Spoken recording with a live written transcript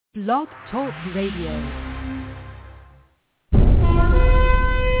Blog Talk Radio.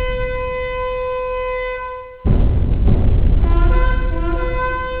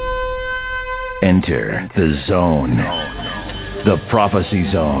 Enter the zone, the prophecy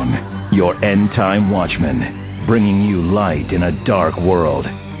zone, your end-time watchman, bringing you light in a dark world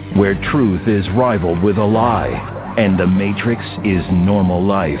where truth is rivaled with a lie and the matrix is normal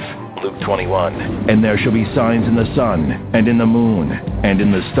life. Luke 21, and there shall be signs in the sun, and in the moon, and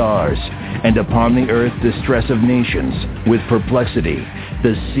in the stars, and upon the earth distress of nations, with perplexity,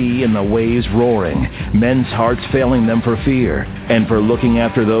 the sea and the waves roaring, men's hearts failing them for fear, and for looking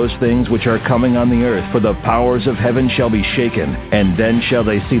after those things which are coming on the earth, for the powers of heaven shall be shaken. And then shall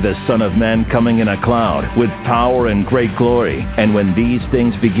they see the Son of Man coming in a cloud, with power and great glory. And when these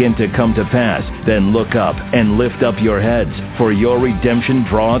things begin to come to pass, then look up and lift up your heads, for your redemption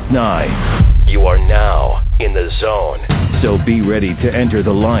draweth nigh. You are now in the zone. So be ready to enter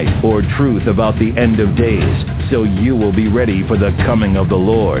the light or truth about the end of days, so you will be ready for the coming of the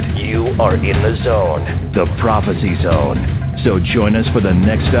Lord. You are in the zone, the prophecy zone. So join us for the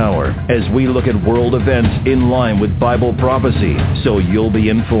next hour as we look at world events in line with Bible prophecy, so you'll be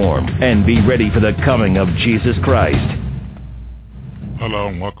informed and be ready for the coming of Jesus Christ. Hello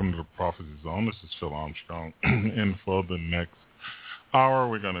and welcome to the Prophecy Zone. This is Phil Armstrong. And for the next hour,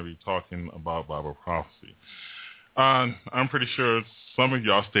 we're going to be talking about Bible prophecy. I'm pretty sure some of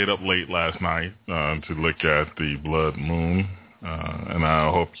y'all stayed up late last night to look at the blood moon, and I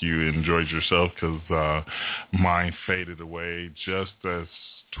hope you enjoyed yourself because mine faded away just as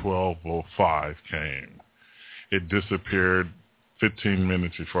 12:05 came. It disappeared 15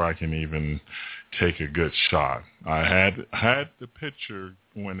 minutes before I can even take a good shot. I had the picture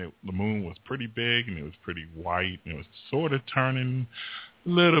when the moon was pretty big and it was pretty white and it was sort of turning a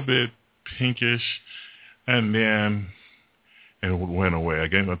little bit pinkish, and then it went away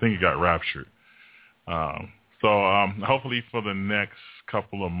again. I think it got raptured. So hopefully for the next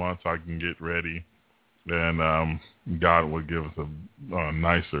couple of months I can get ready, and God will give us a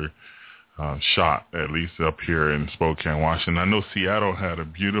nicer shot, at least up here in Spokane, Washington. I know Seattle had a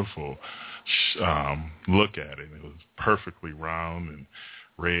beautiful look at it. It was perfectly round and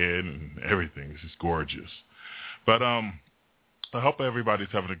red and everything. It's just gorgeous. But I hope everybody's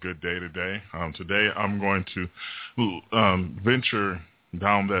having a good day today. Today I'm going to venture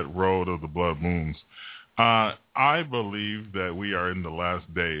down that road of the blood moons. I believe that we are in the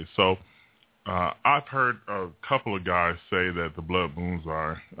last days. So I've heard a couple of guys say that the blood moons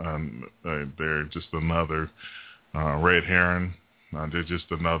are they're just another red herring. They're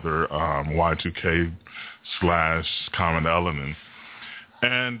just another Y2K / common element.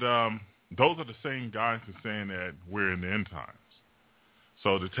 And those are the same guys who are saying that we're in the end times.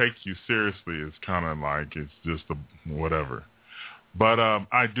 So to take you seriously is kind of like it's just whatever. But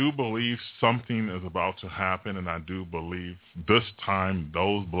I do believe something is about to happen, and I do believe this time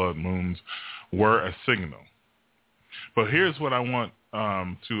those blood moons were a signal. But here's what I want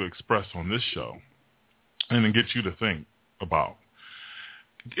to express on this show and to get you to think about.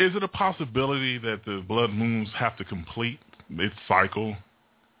 Is it a possibility that the blood moons have to complete its cycle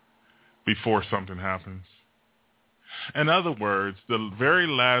before something happens? In other words, the very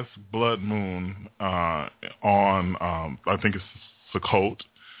last blood moon on, I think it's Sukkot,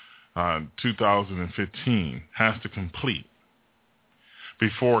 2015, has to complete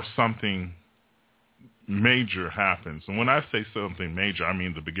before something major happens. And when I say something major, I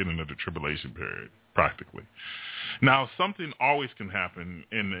mean the beginning of the tribulation period, practically. Now, something always can happen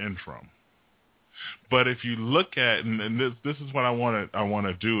in the interim. But if you look at, and this is what I want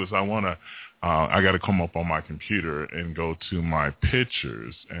to do is I got to come up on my computer and go to my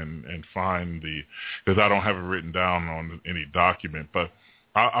pictures and find because I don't have it written down on any document, but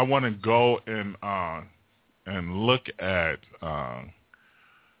I want to go and look at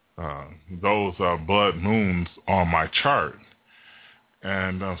those blood moons on my chart,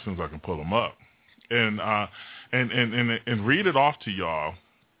 and as soon as I can pull them up, and read it off to y'all.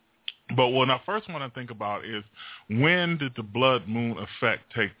 But what I first want to think about is, when did the blood moon effect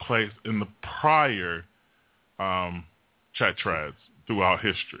take place in the prior tetrads throughout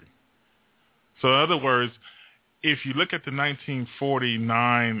history? So in other words, if you look at the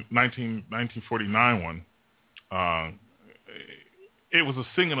 1949 one, it was a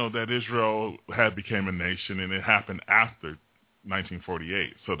signal that Israel had become a nation, and it happened after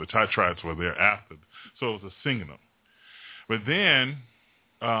 1948. So the tetrads were there after. So it was a signal. But then...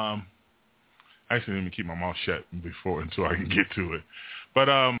 actually, let me keep my mouth shut until I can get to it. But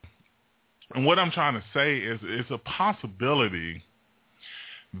and what I'm trying to say is it's a possibility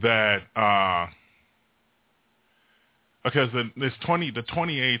that because the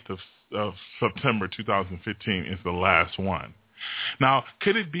 28th of September 2015 is the last one. Now,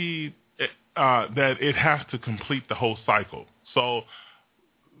 could it be that it has to complete the whole cycle? So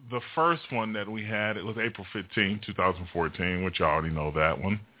the first one that we had, it was April 15, 2014, which you already know that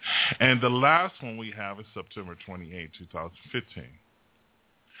one. And the last one we have is September 28, 2015.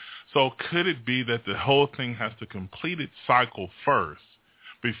 So could it be that the whole thing has to complete its cycle first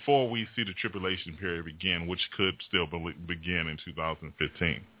before we see the tribulation period begin, which could still begin in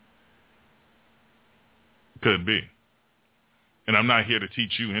 2015? Could be. And I'm not here to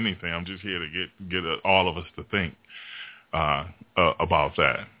teach you anything. I'm just here to get all of us to think about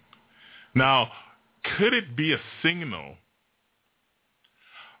that. Now, could it be a signal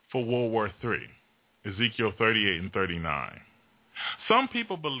for World War III? Ezekiel 38 and 39. Some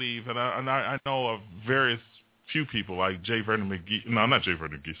people believe, and I know of various few people like Jack Van Impe,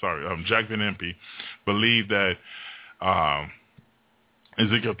 believe that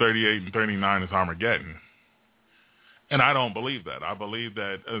Ezekiel 38 and 39 is Armageddon. And I don't believe that. I believe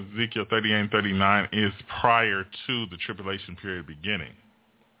that Ezekiel 38 and 39 is prior to the tribulation period beginning.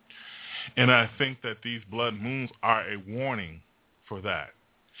 And I think that these blood moons are a warning for that.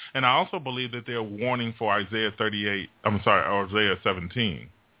 And I also believe that they're a warning for Isaiah 17,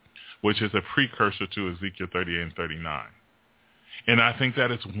 which is a precursor to Ezekiel 38 and 39. And I think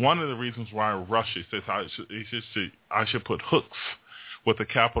that is one of the reasons why Russia says I should put hooks with the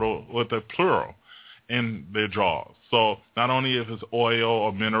plural in their jaws. So not only if it's oil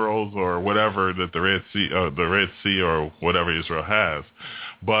or minerals or whatever that the Red Sea or whatever Israel has,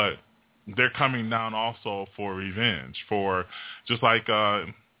 but they're coming down also for revenge, for just like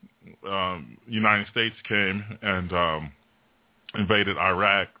United States came and invaded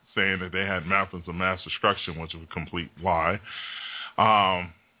Iraq, saying that they had methods of mass destruction, which was a complete lie,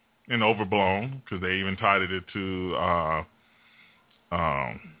 and overblown, because they even tied it to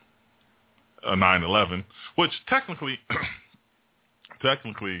 9/11, which technically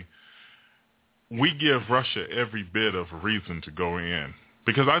we give Russia every bit of reason to go in,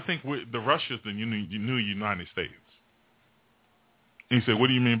 because I think the Russia is the new United States. And you say, what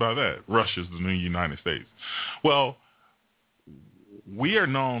do you mean by that? Russia is the new United States. Well, we are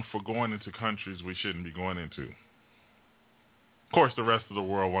known for going into countries we shouldn't be going into. Of course, the rest of the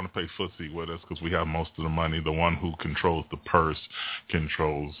world want to play footsie with us because we have most of the money. The one who controls the purse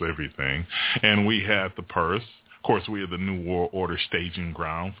controls everything. And we have the purse. Of course, we are the New World Order staging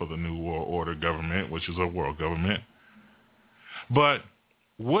ground for the New World Order government, which is a world government. But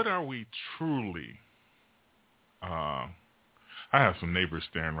what are we truly... I have some neighbors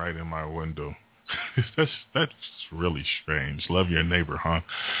staring right in my window. That's really strange. Love your neighbor, huh?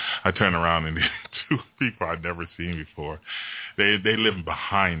 I turn around and two people I've never seen before. They live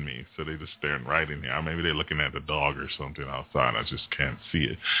behind me, so they're just staring right in here. Maybe they're looking at the dog or something outside. I just can't see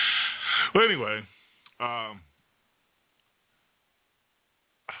it. But anyway,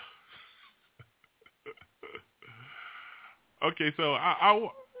 okay. So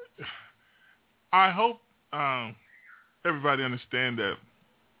I hope everybody understand that.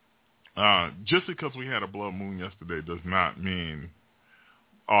 Just because we had a blood moon yesterday does not mean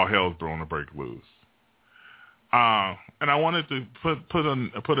all hell's going to break loose. And I wanted to put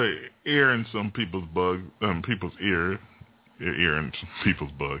an ear in some people's bug, people's ear in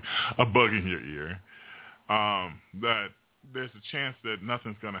people's bug, a bug in your ear. That there's a chance that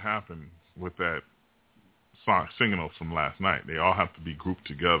nothing's going to happen with that signal from last night. They all have to be grouped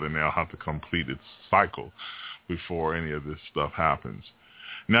together, and they all have to complete its cycle before any of this stuff happens.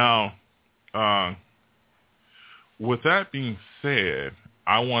 Now, with that being said,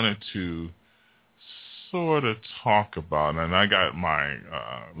 I wanted to sort of talk about, and I got my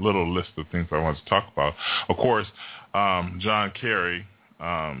little list of things I want to talk about. Of course, John Kerry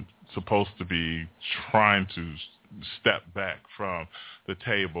supposed to be trying to step back from the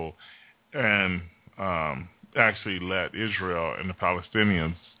table and actually let Israel and the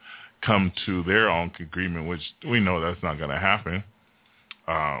Palestinians come to their own agreement, which we know that's not going to happen.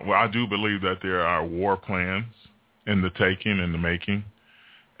 Well, I do believe that there are war plans in the taking and the making,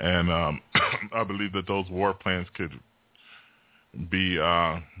 and I believe that those war plans could be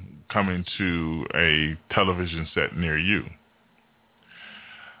coming to a television set near you.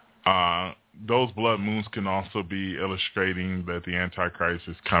 Those blood moons can also be illustrating that the Antichrist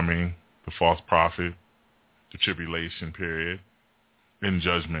is coming, the false prophet, the tribulation period, and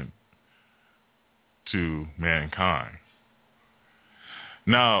judgment to mankind.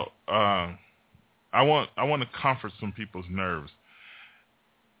 Now, I want to comfort some people's nerves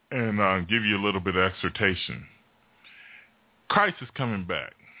and give you a little bit of exhortation. Christ is coming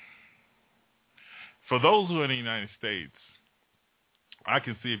back. For those who are in the United States, I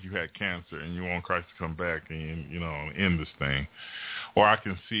can see if you had cancer and you want Christ to come back and, end this thing. Or I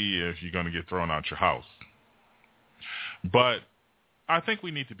can see if you're going to get thrown out your house. But I think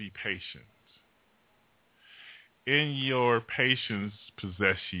we need to be patient. In your patience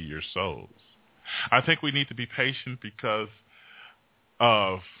possess ye your souls. I think we need to be patient because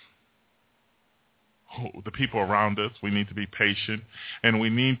of the people around us. We need to be patient, and we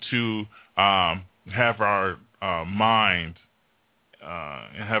need to have our mind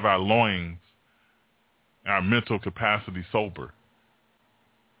and have our loins, our mental capacity sober,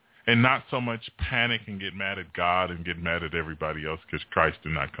 and not so much panic and get mad at God and get mad at everybody else because Christ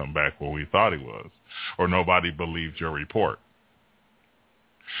did not come back where we thought he was, or nobody believed your report.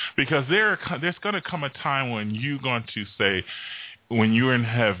 Because there's going to come a time when you're going to say, when you're in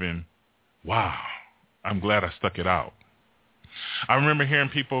heaven, wow, I'm glad I stuck it out. I remember hearing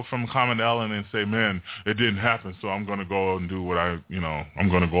people from Common Ellen and say, man, it didn't happen, so I'm going to go and do what I'm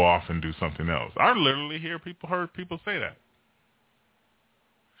going to go off and do something else. I literally heard people say that.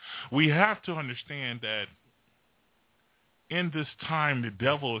 We have to understand that in this time, the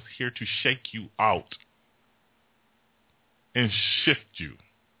devil is here to shake you out and shift you.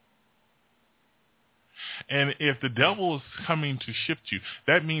 And if the devil is coming to shift you,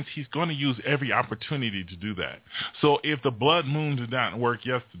 that means he's going to use every opportunity to do that. So if the blood moon did not work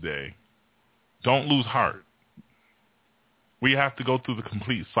yesterday, don't lose heart. We have to go through the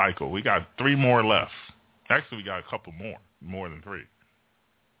complete cycle. We got 3 more left. Actually, we got a couple more than 3.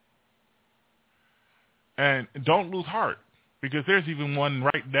 And don't lose heart, because there's even one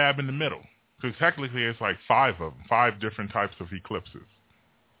right dab in the middle. Because technically it's like 5 of them, 5 different types of eclipses.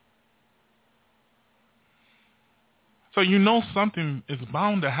 So something is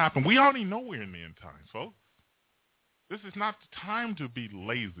bound to happen. We already know we're in the end times, folks. This is not the time to be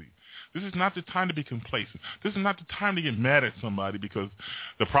lazy. This is not the time to be complacent. This is not the time to get mad at somebody because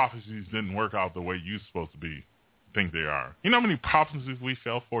the prophecies didn't work out the way you're supposed to think they are. You know how many prophecies we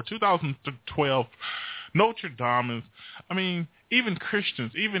fell for? 2012, Notre Dame, even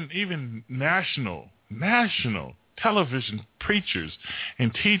Christians, even national television preachers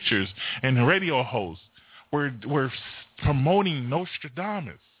and teachers and radio hosts were promoting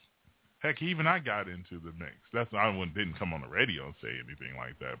Nostradamus. Heck, even I got into the mix. Didn't come on the radio and say anything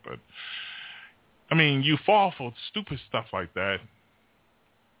like that. But, you fall for stupid stuff like that,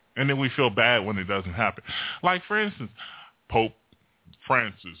 and then we feel bad when it doesn't happen. Like, for instance, Pope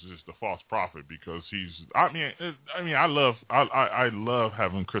Francis is the false prophet because I love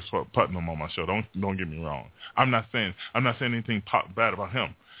having Chris Putnam on my show. Don't get me wrong. I'm not saying anything bad about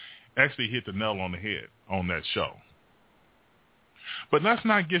him. Actually hit the nail on the head on that show. But let's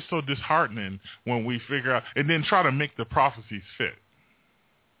not get so disheartening when we figure out and then try to make the prophecies fit.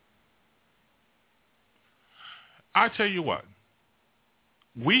 I tell you what,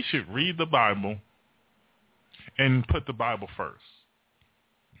 we should read the Bible and put the Bible first.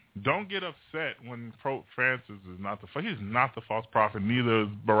 Don't get upset when Pope Francis is he's not the false prophet, neither is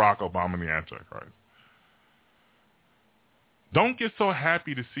Barack Obama the Antichrist. Don't get so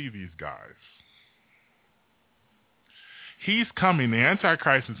happy to see these guys. He's coming. The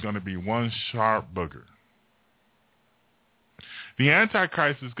Antichrist is going to be one sharp booger. The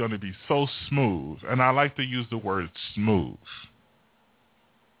Antichrist is going to be so smooth, and I like to use the word smooth.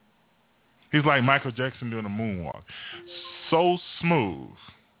 He's like Michael Jackson doing a moonwalk. So smooth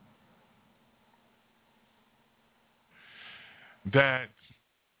that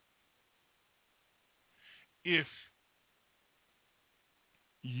if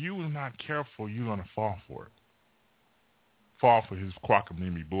you're not careful, you're going to fall for it. Fall for his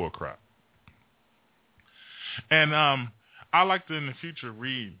quackamimie bull crap. And I like to in the future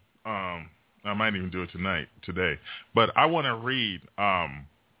read, I might even do it today, but I want to read an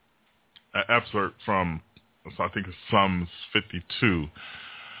excerpt from, I think it's Psalms 52,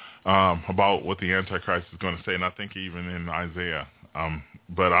 about what the Antichrist is going to say, and I think even in Isaiah.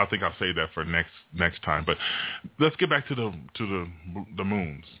 But I think I'll save that for next time. But let's get back to the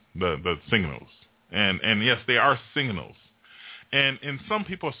moons, the signals, and yes, they are signals. And some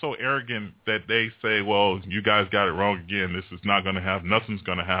people are so arrogant that they say, well, you guys got it wrong again. This is not going to happen. Nothing's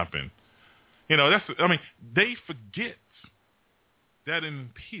going to happen. They forget that in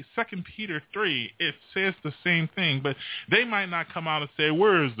 2 Peter 3, it says the same thing, but they might not come out and say,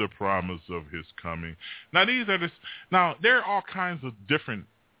 where is the promise of his coming? Now, there are all kinds of different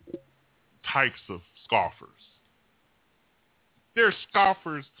types of scoffers. There are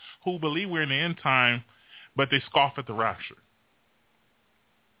scoffers who believe we're in the end time, but they scoff at the rapture.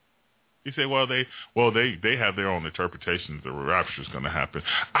 You say, well, they have their own interpretations. The rapture is going to happen.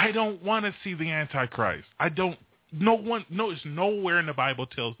 I don't want to see the Antichrist. It's nowhere in the Bible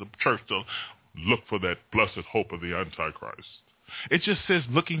tells the church to look for that blessed hope of the Antichrist. It just says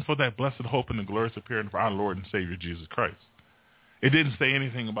looking for that blessed hope and the glorious appearing of our Lord and Savior Jesus Christ. It didn't say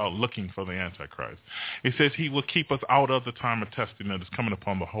anything about looking for the Antichrist. It says he will keep us out of the time of testing that is coming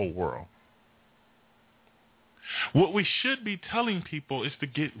upon the whole world. What we should be telling people is to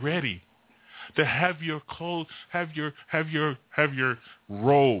get ready, to have your clothes, have your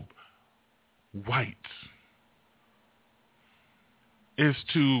robe white, is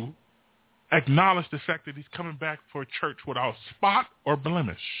to acknowledge the fact that he's coming back for a church without spot or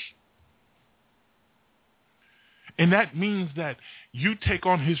blemish. And that means that you take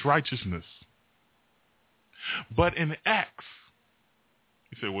on his righteousness. But in Acts,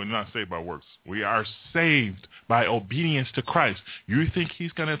 he said, we're not saved by works. We are saved by obedience to Christ. You think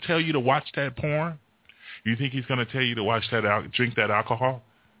he's going to tell you to watch that porn? You think he's going to tell you to watch that, drink that alcohol?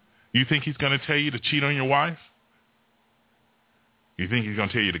 You think he's going to tell you to cheat on your wife? You think he's going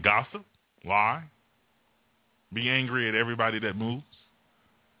to tell you to gossip, lie, be angry at everybody that moves?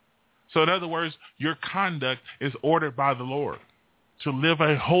 So in other words, your conduct is ordered by the Lord to live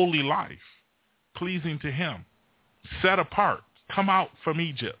a holy life, pleasing to him, set apart, come out from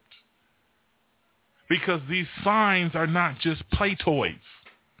Egypt. Because these signs are not just play toys.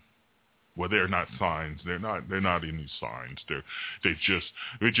 Well, they're not signs. They're not any signs. They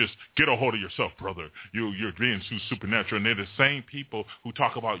just get a hold of yourself, brother. You're being too supernatural. And they're the same people who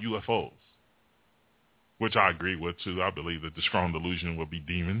talk about UFOs, which I agree with too. I believe that the strong delusion will be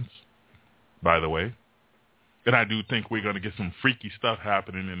demons, by the way. And I do think we're going to get some freaky stuff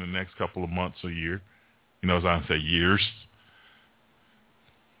happening in the next couple of months or year. You know, as I say, years.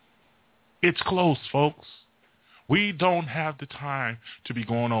 It's close, folks. We don't have the time to be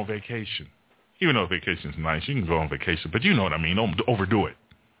going on vacation. Even though vacation's nice, you can go on vacation, but you know what I mean. Don't overdo it.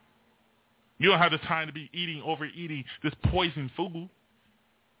 You don't have the time to be overeating this poison food.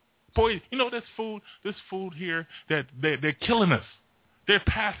 You know, this food here that they're killing us. They're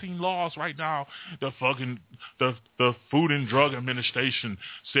passing laws right now. The Food and Drug Administration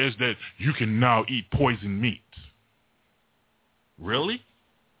says that you can now eat poison meat. Really?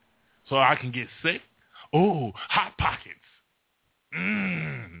 So I can get sick? Oh, Hot Pockets.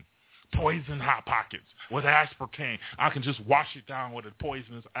 Poison Hot Pockets with aspartame. I can just wash it down with a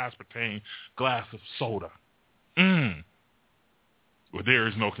poisonous aspartame glass of soda. Well, there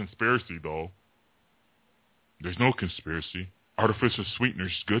is no conspiracy, though. There's no conspiracy. Artificial sweetener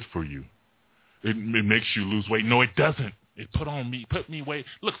is good for you. It makes you lose weight. No, it doesn't. It put me weight.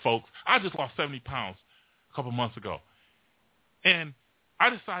 Look, folks, I just lost 70 pounds a couple months ago. And I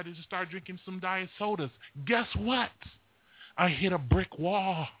decided to start drinking some diet sodas. Guess what? I hit a brick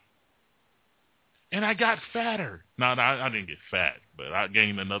wall. And I got fatter. No, I didn't get fat, but I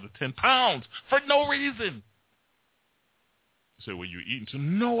gained another 10 pounds for no reason. You say, well, you eating too?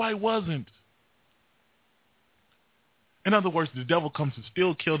 No, I wasn't. In other words, the devil comes to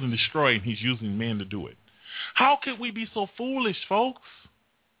steal, kill, and destroy, and he's using men to do it. How could we be so foolish, folks?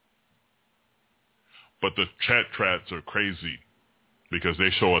 But the chat-trats are crazy because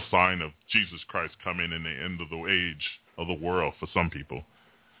they show a sign of Jesus Christ coming in the end of the age of the world for some people.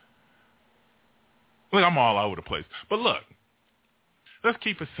 Look, I'm all over the place. But look, let's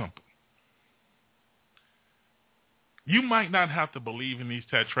keep it simple. You might not have to believe in these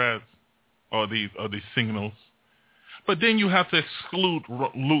tetrads or these signals, but then you have to exclude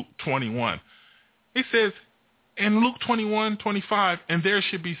Luke 21. He says in Luke 21:25, and there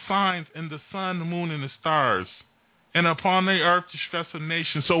should be signs in the sun, the moon, and the stars, and upon the earth distress of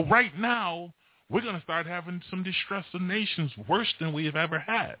nations. So right now, we're going to start having some distress of nations worse than we have ever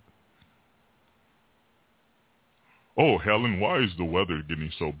had. Oh, Helen, why is the weather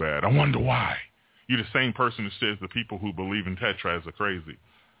getting so bad? I wonder why. You're the same person that says the people who believe in tetrads are crazy.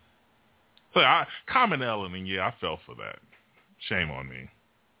 So Common Ellen, yeah, I fell for that. Shame on me.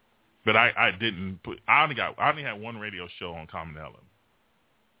 But I only had one radio show on Common Ellen.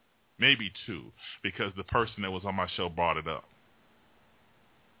 Maybe two, because the person that was on my show brought it up.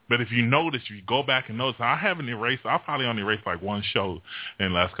 But if you notice, you go back and notice, I probably only erased like one show in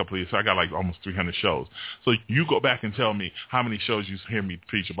the last couple of years. So I got like almost 300 shows. So you go back and tell me how many shows you hear me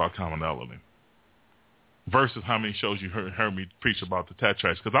preach about Common Element versus how many shows you heard me preach about the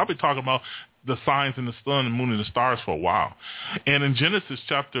tetrads. Because I've been talking about the signs in the sun, the moon, and the stars for a while. And in Genesis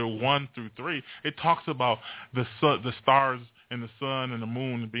chapter 1 through 3, it talks about the stars and the sun and the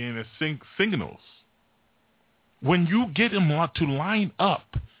moon being as signals. When you get them to line up,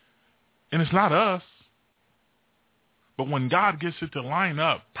 and it's not us, But when God gets it to line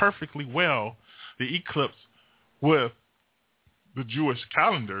up perfectly well, the eclipse with the Jewish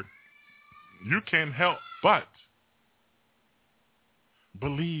calendar, you can't help but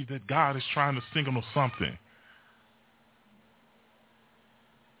believe that God is trying to signal something.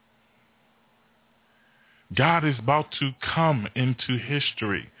 God is about to come into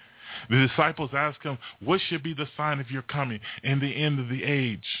history. The disciples asked him, what should be the sign of your coming and the end of the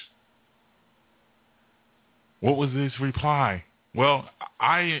age? What was his reply? Well,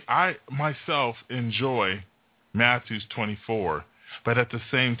 I myself enjoy Matthew 24, but at the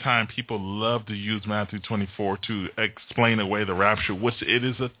same time, people love to use Matthew 24 to explain away the rapture, which it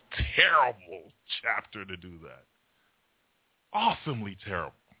is a terrible chapter to do that. Awesomely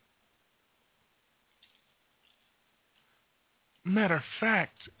terrible. Matter of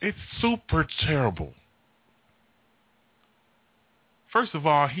fact, it's super terrible. First of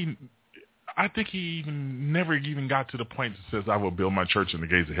all, I think he never got to the point that says, I will build my church and the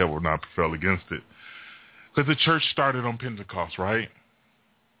gates of hell will not prevail against it. Because the church started on Pentecost, right?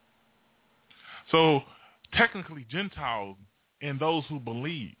 So technically Gentiles and those who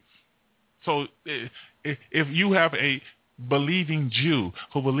believe. So if you have a believing Jew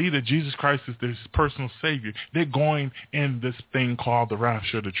who believe that Jesus Christ is their personal Savior, they're going in this thing called the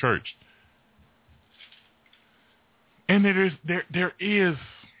rapture of the church. And there is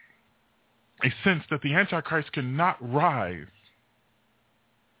a sense that the Antichrist cannot rise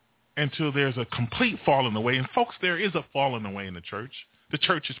until there's a complete falling away. And folks, there is a falling away in the church. The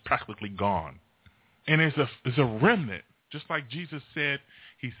church is practically gone. And there's a remnant. Just like Jesus said,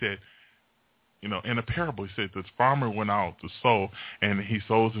 he said, in a parable, he said the farmer went out to sow, and he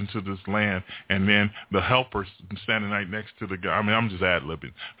sows into this land, and then the helper's standing right next to the guy. I mean, I'm just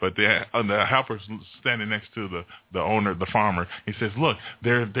ad-libbing, but the helper's standing next to the owner, the farmer. He says, look,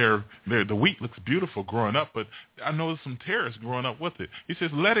 the wheat looks beautiful growing up, but I noticed some tares growing up with it. He says,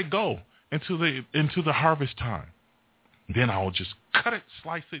 let it go into the harvest time. Then I'll just cut it,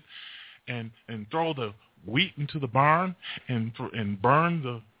 slice it, and throw the wheat into the barn and burn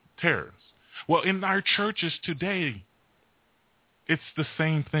the tares. Well, in our churches today, it's the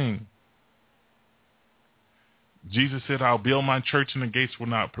same thing. Jesus said, I'll build my church and the gates will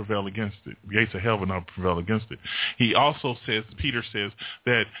not prevail against it. The gates of hell will not prevail against it. He also says, Peter says,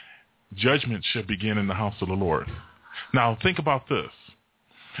 that judgment should begin in the house of the Lord. Now, think about this.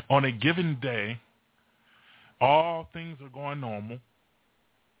 On a given day, all things are going normal,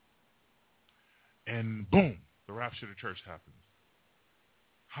 and boom, the rapture of the church happens.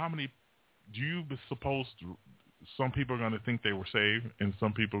 How many do you suppose some people are going to think they were saved and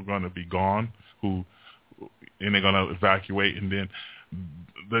some people are going to be gone and they're going to evacuate, and then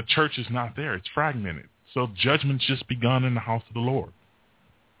the church is not there. It's fragmented. So judgment's just begun in the house of the Lord.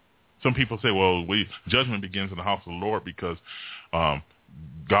 Some people say, well, judgment begins in the house of the Lord because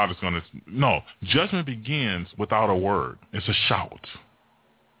God is going to... No, judgment begins without a word. It's a shout.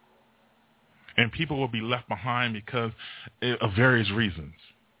 And people will be left behind because of various reasons.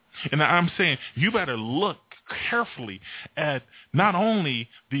 And I'm saying you better look carefully at not only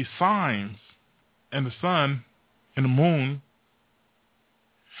the signs and the sun and the moon,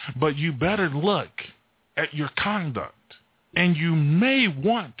 but you better look at your conduct. And you may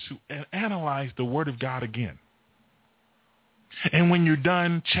want to analyze the Word of God again. And when you're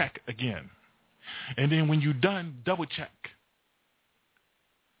done, check again. And then when you're done, double check.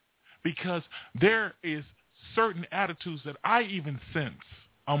 Because there is certain attitudes that I even sense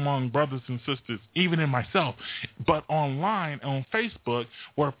among brothers and sisters, even in myself, but online, on Facebook,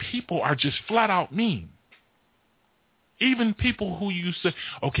 where people are just flat out mean. Even people who you say,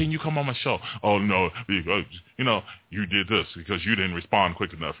 oh, can you come on my show? Oh, no, you did this because you didn't respond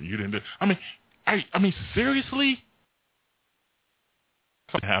quick enough. And you didn't do. I mean, seriously?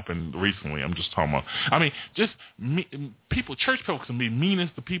 Something happened recently. I'm just talking about. People, church folks can be mean as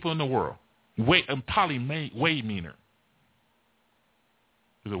the people in the world. Probably way meaner.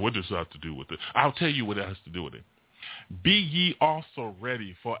 He said, what does that have to do with it? I'll tell you what it has to do with it. Be ye also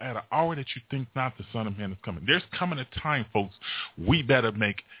ready, for at an hour that you think not, the Son of Man is coming. There's coming a time, folks, we better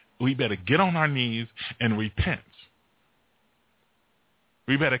get on our knees and repent.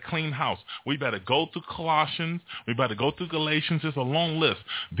 We better clean house. We better go through Colossians. We better go through Galatians. It's a long list.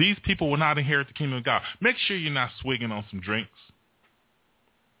 These people will not inherit the kingdom of God. Make sure you're not swigging on some drinks.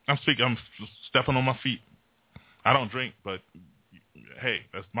 I'm stepping on my feet. I don't drink, but hey,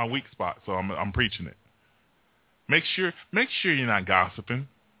 that's my weak spot, so I'm preaching it. Make sure you're not gossiping.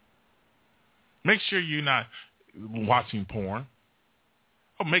 Make sure you're not watching porn.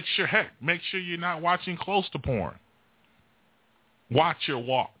 Make sure you're not watching close to porn. Watch your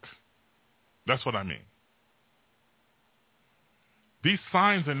walk. That's what I mean. These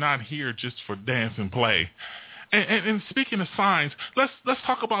signs are not here just for dance and play. And speaking of signs, let's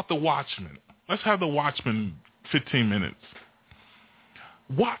talk about the watchman. Let's have the watchman 15 minutes.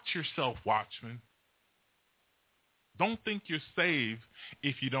 Watch yourself, watchman. Don't think you're saved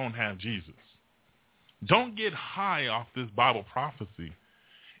if you don't have Jesus. Don't get high off this Bible prophecy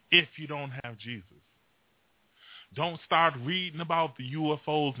if you don't have Jesus. Don't start reading about the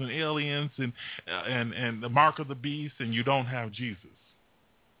UFOs and aliens and the mark of the beast and you don't have Jesus.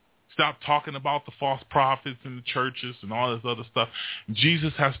 Stop talking about the false prophets and the churches and all this other stuff.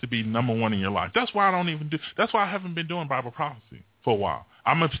 Jesus has to be number one in your life. That's why that's why I haven't been doing Bible prophecy for a while.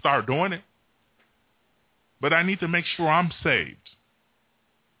 I'm going to start doing it. But I need to make sure I'm saved.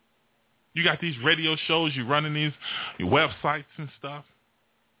 You got these radio shows, you're running these websites and stuff.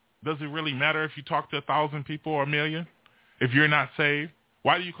 Does it really matter if you talk to 1,000 people or 1 million? If you're not saved?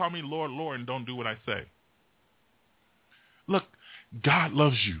 Why do you call me Lord, Lord, and don't do what I say? Look, God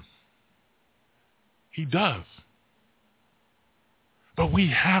loves you. He does. But we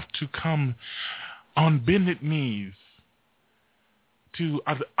have to come on bended knees to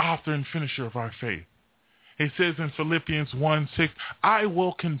the author and finisher of our faith. It says in Philippians 1:6, I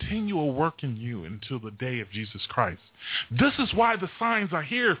will continue a work in you until the day of Jesus Christ. This is why the signs are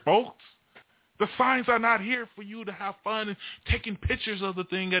here, folks. The signs are not here for you to have fun and taking pictures of the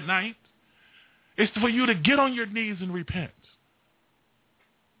thing at night. It's for you to get on your knees and repent.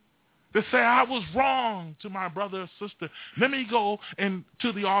 To say, I was wrong to my brother or sister. Let me go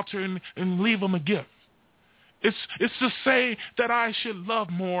to the altar and leave them a gift. It's to say that I should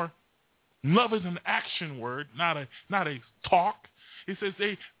love more. Love is an action word, not a talk. He says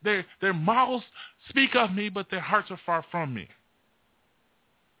their mouths speak of me, but their hearts are far from me.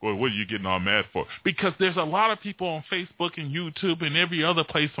 Well, what are you getting all mad for? Because there's a lot of people on Facebook and YouTube and every other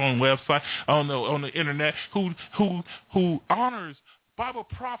place on website on the internet who honors Bible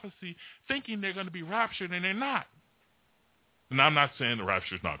prophecy, thinking they're going to be raptured, and they're not. And I'm not saying the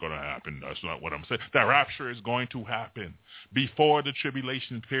rapture is not going to happen. That's not what I'm saying. That rapture is going to happen before the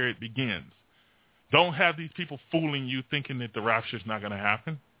tribulation period begins. Don't have these people fooling you thinking that the rapture is not going to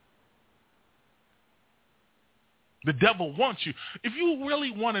happen. The devil wants you. If you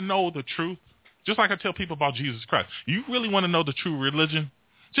really want to know the truth, just like I tell people about Jesus Christ, you really want to know the true religion,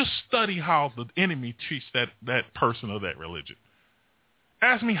 just study how the enemy treats that person or that religion.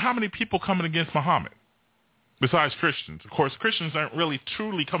 Ask me how many people coming against Muhammad. Besides Christians. Of course, Christians aren't really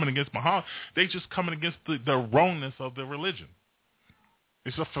truly coming against Muhammad. They're just coming against the wrongness of the religion.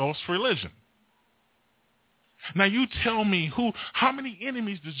 It's a false religion. Now you tell me how many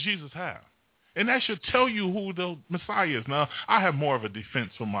enemies does Jesus have? And that should tell you who the Messiah is. Now, I have more of a defense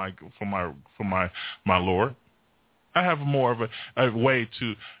for my Lord. I have more of a way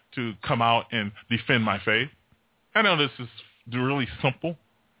to come out and defend my faith. I know this is really simple,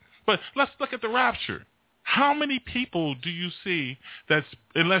 but let's look at the rapture. How many people do you see that's,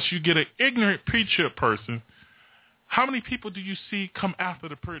 unless you get an ignorant pre-trib person, how many people do you see come after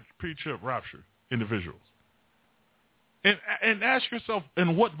the pre-trib rapture individuals? And ask yourself,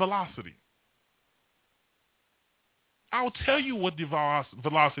 in what velocity? I'll tell you what the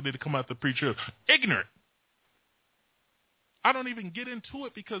velocity to come after the pre-trib. Ignorant. I don't even get into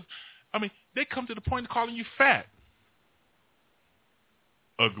it because, they come to the point of calling you fat.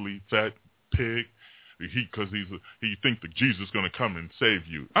 Ugly, fat pig. Because he thinks that Jesus is going to come and save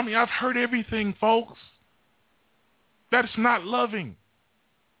you. I've heard everything, folks. That's not loving.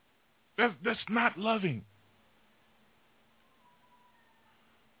 That's not loving.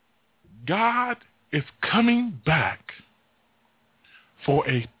 God is coming back for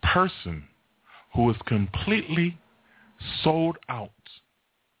a person who is completely sold out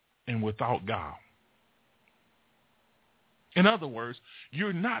and without God. In other words,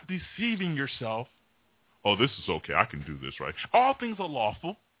 you're not deceiving yourself. Oh, this is okay. I can do this, right? All things are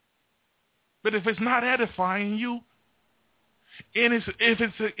lawful. But if it's not edifying you, and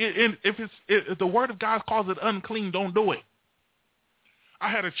if the word of God calls it unclean, don't do it. I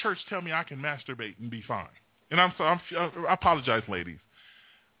had a church tell me I can masturbate and be fine. And I apologize, ladies.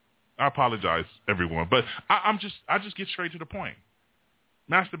 I apologize, everyone. But I just get straight to the point.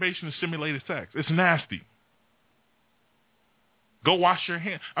 Masturbation is simulated sex. It's nasty. Go wash your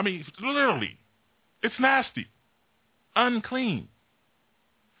hands. Literally. It's nasty. Unclean.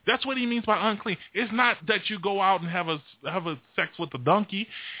 That's what he means by unclean. It's not that you go out and have a sex with a donkey.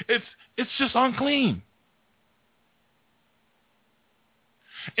 It's just unclean.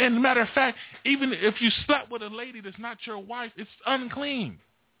 And matter of fact, even if you slept with a lady that's not your wife, it's unclean.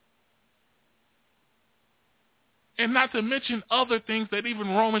 And not to mention other things that even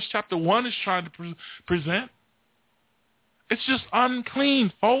Romans chapter 1 is trying to present. It's just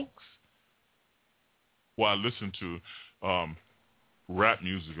unclean, folks. Well, I listen to rap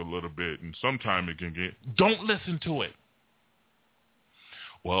music a little bit, and sometimes it can get. Don't listen to it.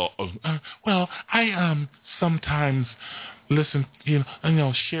 Well, I sometimes listen,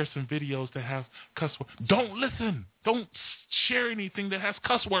 share some videos that have cuss words. Don't listen. Don't share anything that has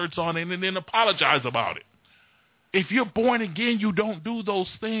cuss words on it and then apologize about it. If you're born again, you don't do those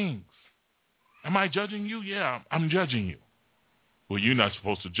things. Am I judging you? Yeah, I'm judging you. Well, you're not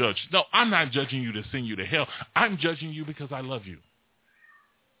supposed to judge. No, I'm not judging you to send you to hell. I'm judging you because I love you.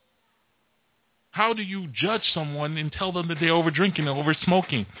 How do you judge someone and tell them that they're over drinking or over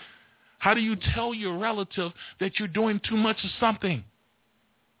smoking? How do you tell your relative that you're doing too much of something?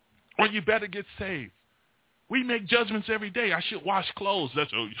 Or you better get saved. We make judgments every day. I should wash clothes.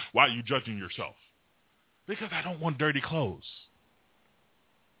 That's why are you judging yourself? Because I don't want dirty clothes.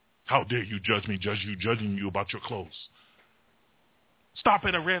 How dare you judge me, judging you about your clothes? Stop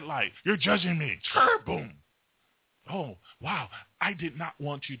at a red light. You're judging me. Sure, boom. Oh, wow. I did not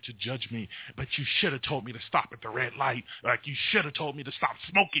want you to judge me, but you should have told me to stop at the red light. Like you should have told me to stop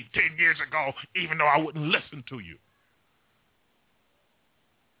smoking 10 years ago, even though I wouldn't listen to you.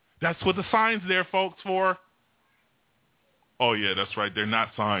 That's what the signs there, folks, for. Oh, yeah, that's right. They're not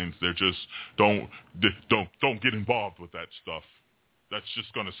signs. They're just don't get involved with that stuff. That's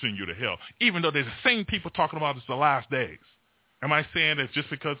just going to send you to hell. Even though they're the same people talking about it's the last days. Am I saying that just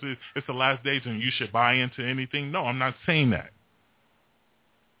because it's the last days and you should buy into anything? No, I'm not saying that.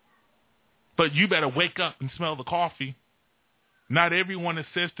 But you better wake up and smell the coffee. Not everyone that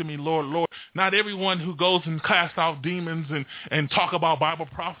says to me, Lord, Lord, not everyone who goes and casts out demons and talk about Bible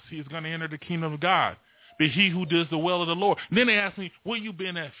prophecy is going to enter the kingdom of God. But he who does the will of the Lord. And then they ask me, where you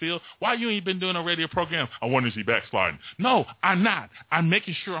been at, Phil? Why you ain't been doing a radio program? I wonder is he backsliding? No, I'm not. I'm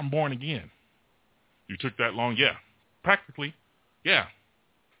making sure I'm born again. You took that long? Yeah. Practically. Yeah.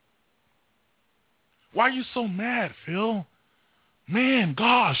 Why are you so mad, Phil? Man,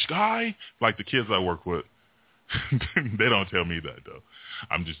 gosh, guy. Like the kids I work with. They don't tell me that, though.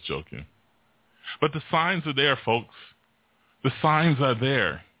 I'm just joking. But the signs are there, folks. The signs are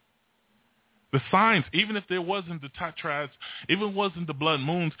there. The signs, even if there wasn't the tetrads, even if it wasn't the blood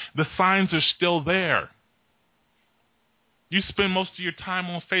moons, the signs are still there. You spend most of your time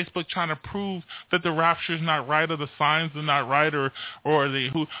on Facebook trying to prove that the rapture is not right or the signs are not right or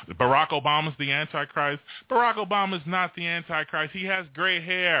Barack Obama's the Antichrist. Barack Obama is not the Antichrist. He has gray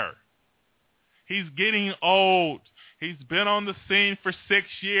hair. He's getting old. He's been on the scene for 6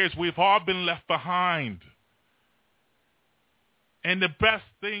 years. We've all been left behind. And the best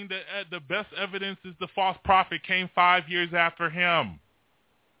evidence is the false prophet came 5 years after him.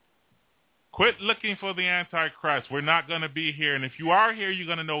 Quit looking for the Antichrist. We're not going to be here. And if you are here, you're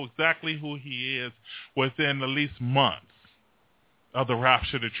going to know exactly who he is within at least months of the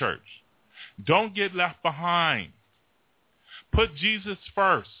rapture of the church. Don't get left behind. Put Jesus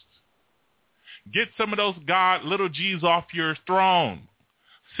first. Get some of those little G's off your throne.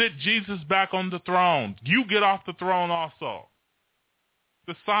 Sit Jesus back on the throne. You get off the throne also.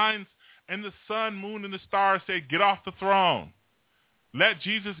 The signs and the sun, moon, and the stars say, get off the throne. Let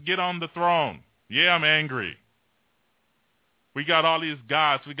Jesus get on the throne. Yeah, I'm angry. We got all these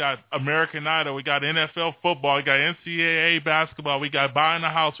gods. We got American Idol. We got NFL football. We got NCAA basketball. We got buying a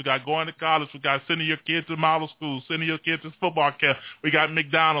house. We got going to college. We got sending your kids to model school, sending your kids to football camp. We got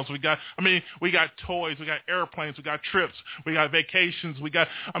McDonald's. We got toys. We got airplanes. We got trips. We got vacations. We got,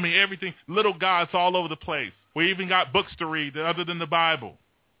 everything. Little gods all over the place. We even got books to read other than the Bible.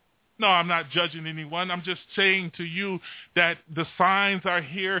 No, I'm not judging anyone. I'm just saying to you that the signs are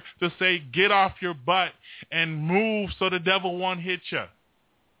here to say, get off your butt and move so the devil won't hit you.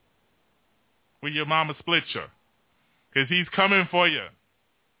 When your mama split you. Because he's coming for you.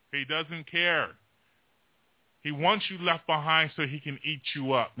 He doesn't care. He wants you left behind so he can eat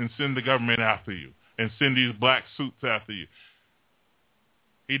you up and send the government after you and send these black suits after you.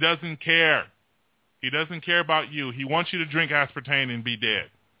 He doesn't care. He doesn't care about you. He wants you to drink aspartame and be dead.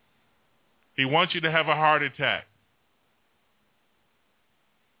 He wants you to have a heart attack.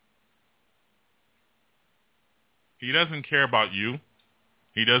 He doesn't care about you.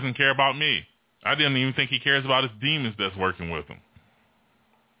 He doesn't care about me. I didn't even think he cares about his demons that's working with him.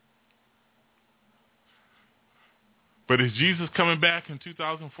 But is Jesus coming back in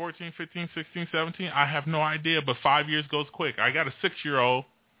 2014, 15, 16, 17? I have no idea, but 5 years goes quick. I got a 6-year-old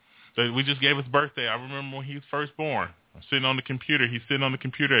that we just gave his birthday. I remember when he was first born. I'm sitting on the computer. He's sitting on the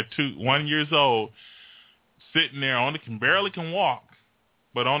computer at 1 year old, sitting there barely can walk,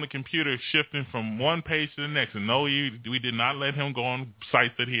 but on the computer shifting from one page to the next. And no, we did not let him go on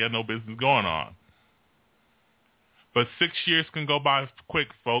sites that he had no business going on. But 6 years can go by quick,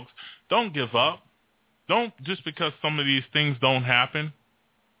 folks. Don't give up. Don't, just because some of these things don't happen.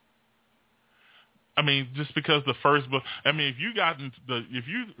 I mean, just because the first book. I mean, if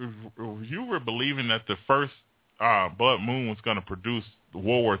you were believing that the first blood moon was going to produce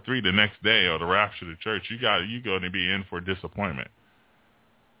World War III the next day, or the rapture of the church, you're going to be in for disappointment.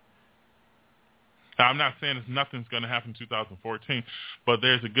 Now, I'm not saying nothing's going to happen in 2014, but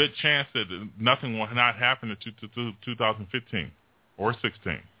there's a good chance that nothing will not happen in 2015 or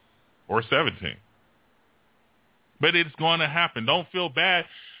 16 or 17. But it's going to happen. Don't feel bad.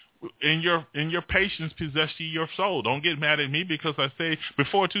 In your patience possess ye your soul. Don't get mad at me because I say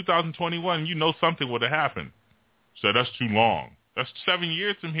before 2021, you know something would have happened. So that's too long. That's 7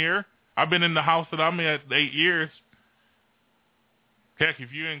 years from here. I've been in the house that I'm at 8 years. Heck,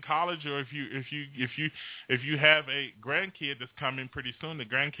 if you're in college, or if you have a grandkid that's coming pretty soon, the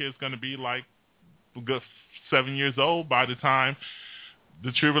grandkid's going to be like a good 7 years old by the time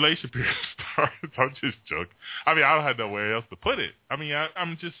the tribulation period starts. I'm just joking. I mean, I don't have nowhere else to put it. I mean,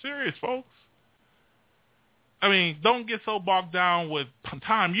 I'm just serious, folks. I mean, don't get so bogged down with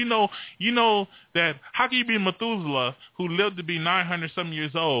time. You know that how can you be Methuselah, who lived to be 900-something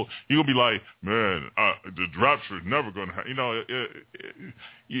years old? You're going to be like, man, the rapture is never going to happen.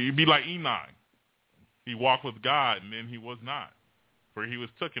 You'd be like Enoch. He walked with God, and then he was not, for he was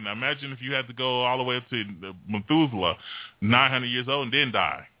taken. Now, imagine if you had to go all the way up to Methuselah, 900 years old, and then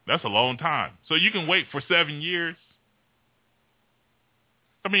die. That's a long time. So you can wait for 7 years.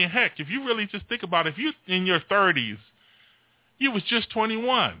 I mean, heck, if you really just think about it, if you're in your 30s, you was just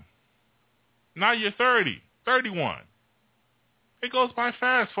 21. Now you're 30, 31. It goes by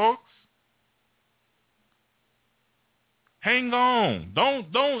fast, folks. Hang on. Don't.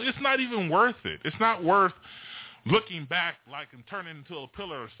 It's not even worth it. It's not worth looking back like and turning into a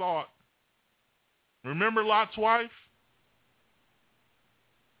pillar of salt. Remember Lot's wife?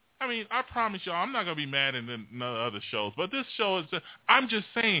 I mean, I promise y'all, I'm not going to be mad in the other shows, but this show is I'm just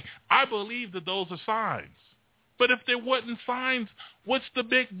saying, I believe that those are signs. But if there wasn't signs, what's the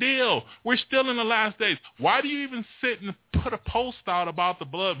big deal? We're still in the last days. Why do you even sit and put a post out about the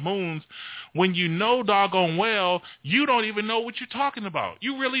blood moons when you know doggone well you don't even know what you're talking about?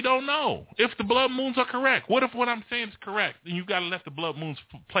 You really don't know if the blood moons are correct. What if what I'm saying is correct? Then you've got to let the blood moons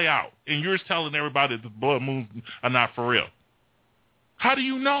play out, and you're telling everybody that the blood moons are not for real. How do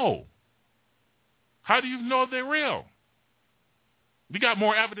you know? How do you know they're real? We got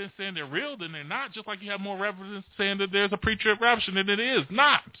more evidence saying they're real than they're not, just like you have more evidence saying that there's a pre-trib rapture than it is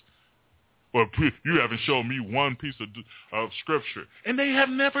not. Well, you haven't shown me one piece of scripture. And they have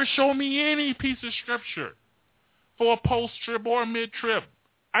never shown me any piece of scripture for a post-trib or a mid-trib.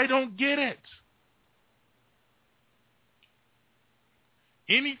 I don't get it.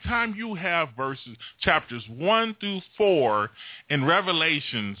 Anytime you have verses, chapters 1 through 4 in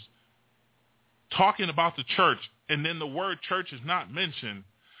Revelations talking about the church, and then the word church is not mentioned,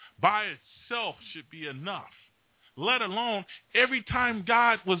 by itself should be enough. Let alone every time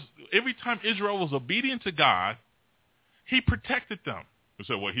Israel was obedient to God, he protected them. We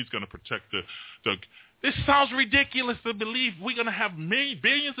said, well, he's going to protect the. This sounds ridiculous to believe we're going to have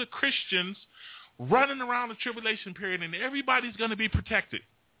billions of Christians running around the tribulation period, and everybody's going to be protected.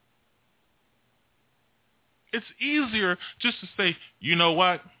 It's easier just to say, you know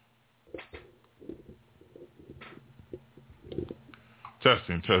what?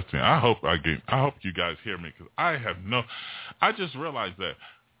 Testing. I hope you guys hear me, because I just realized that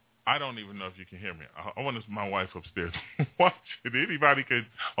I don't even know if you can hear me. I want my wife upstairs watching. Anybody can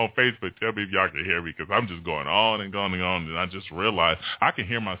on Facebook tell me if y'all can hear me, because I'm just going on and on and on, and I just realized I can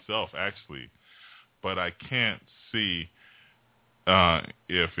hear myself actually, but I can't see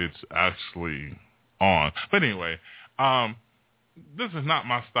if it's actually on. But anyway, this is not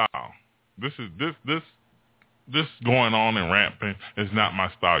my style. This going on and ramping is not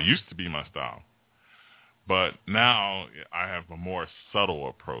my style. It used to be my style. But now I have a more subtle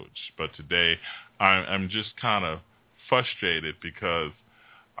approach. But today I'm just kind of frustrated because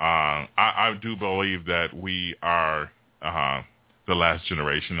I do believe that we are the last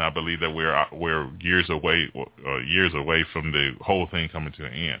generation. I believe that we're years away from the whole thing coming to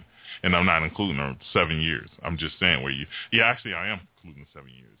an end. And I'm not including the 7 years. I'm just saying actually I am including 7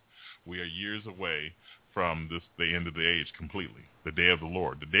 years. We are years away from the end of the age completely. The day of the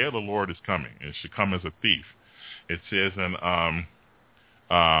Lord. The day of the Lord is coming. It should come as a thief. It says in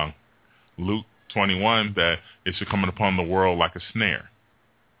Luke 21 that it should come upon the world like a snare.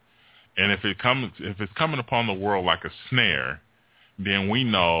 And if it's coming upon the world like a snare, then we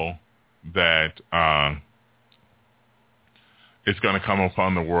know that it's going to come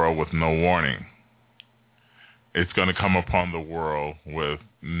upon the world with no warning. It's going to come upon the world with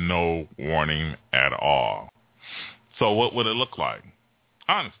no warning at all. So what would it look like?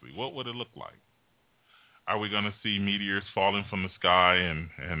 Honestly, what would it look like? Are we going to see meteors falling from the sky and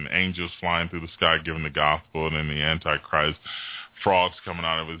angels flying through the sky giving the gospel, and then the Antichrist, frogs coming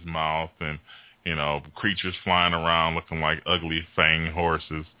out of his mouth, and, you know, creatures flying around looking like ugly fanged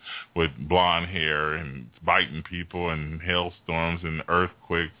horses with blonde hair and biting people, and hailstorms and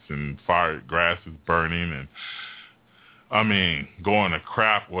earthquakes and fire, grass is burning, and, I mean, going to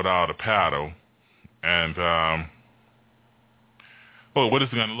crap without a paddle. And, well, what is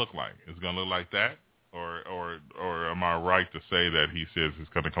it going to look like? Is it going to look like that? Or am I right to say that he says it's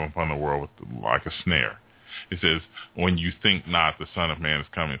going to come upon the world with like a snare? He says, when you think not, the Son of Man is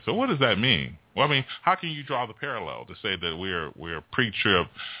coming. So what does that mean? Well, I mean, how can you draw the parallel to say that we're pre-trib,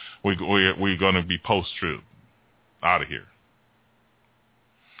 we're going to be post-trib, out of here?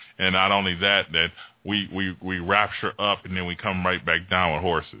 And not only that we rapture up and then we come right back down with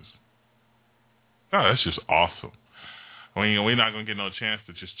horses. Oh, that's just awesome. I mean, we're not going to get no chance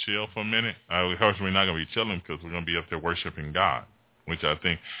to just chill for a minute. Of course, we're not going to be chilling because we're going to be up there worshiping God, which I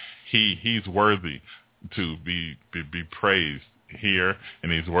think he's worthy to be praised here,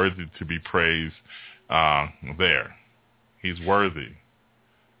 and he's worthy to be praised there. He's worthy.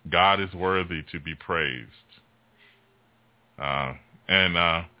 God is worthy to be praised. And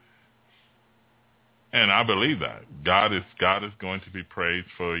I believe that. God is going to be praised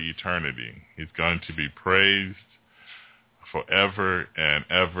for eternity. He's going to be praised forever and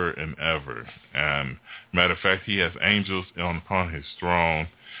ever and ever. And matter of fact, he has angels upon his throne,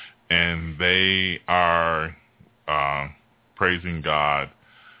 and they are praising God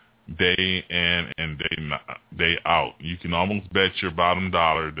day in and day out. You can almost bet your bottom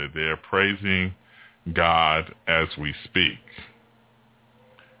dollar that they're praising God as we speak.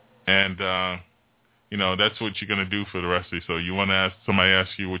 And you know, that's what you're going to do for the rest of you. So you want to ask, somebody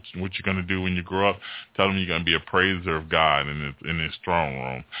ask you what you're going to do when you grow up, tell them you're going to be a praiser of God in his throne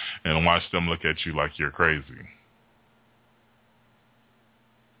room, and watch them look at you like you're crazy.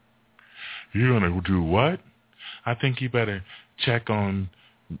 You're going to do what? I think you better check on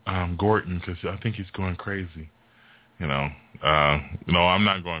Gordon because I think he's going crazy. You know, no, I'm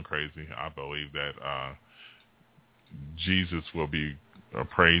not going crazy. I believe that Jesus will be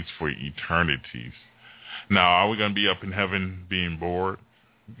praised for eternities. Now, are we going to be up in heaven being bored?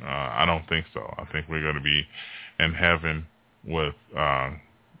 I don't think so. I think we're going to be in heaven with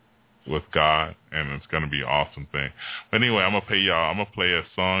God, and it's going to be an awesome thing. But anyway, I'm going to play a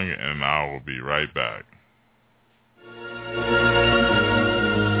song, and I will be right back.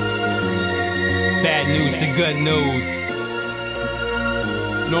 Bad news to good news.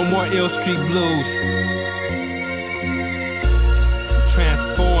 No more Ill Street Blues.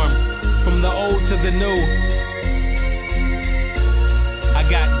 Transform from the old to the new. I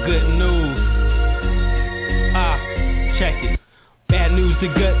got good news. Check it. Bad news to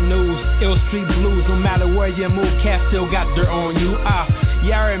good news. Ill Street Blues. No matter where you move, cat still got dirt on you.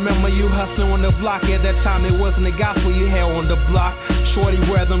 Yeah, I remember you hustling on the block. At that time it wasn't the gospel you had on the block. Shorty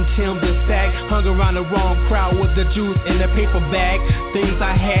wear them Timbs and sag. Hung around the wrong crowd with the juice in the paper bag. Things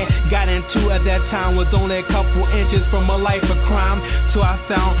I had got into at that time was only a couple inches from a life of crime. So I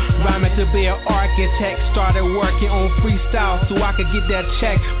found rhyming to be an architect. Started working on freestyle so I could get that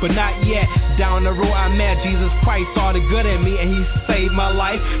check, but not yet. Down the road I met Jesus Christ, saw the good in me, and he saved my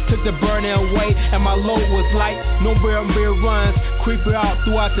life. Took the burden away and my load was light. No beer runs, creeping out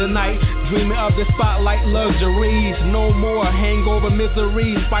throughout the night, dreaming of the spotlight luxuries. No more hangover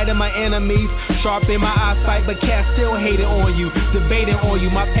miseries, fighting my enemies, sharpen my eyesight, but cats still hating on you, debating on you.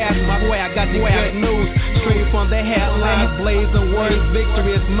 My past, my way, I got the good news straight from the headlines, blazing words,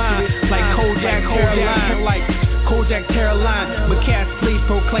 victory is mine, like Kojak Caroline. But cats please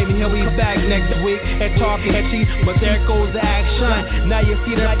proclaiming he'll be back next week and talking cheap, but there goes the action. Now you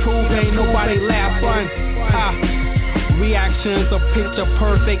see that proof, ain't nobody laugh fun. Reactions are picture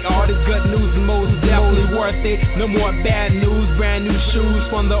perfect. All the good news most definitely worth it. No more bad news, brand new shoes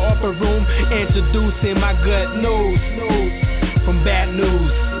from the upper room, introducing my good news. From bad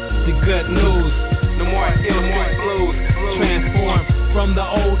news to good news. No more ill blues. Transform from the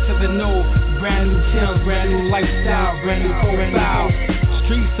old to the new. Brand new Timbs, brand new lifestyle, brand new profile.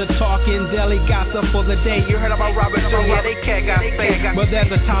 Streets are talking, daily gossip for the day. You heard about Robert Jones, yeah, they can't got fake. But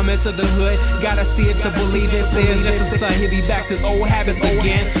there's a time into the hood, gotta see it to believe it. Saying just a son, he'll be back to his old habits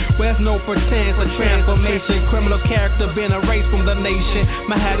again. Well, there's no pretense, a transformation. Criminal character been erased from the nation.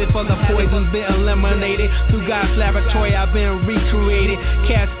 My habit for the poison's been eliminated. Through God's laboratory, I've been recreated.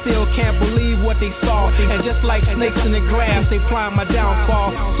 Cats still can't believe what they saw. And just like snakes in the grass, they plan my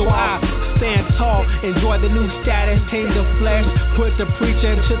downfall. So I stand tall, enjoy the new status, tame the flesh, put the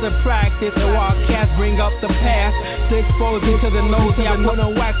preacher into the practice, and while cats bring up the past, to expose me to the nosy, I put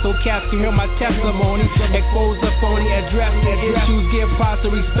on wax so cats can hear my testimony, expose the phony, address the issues, give props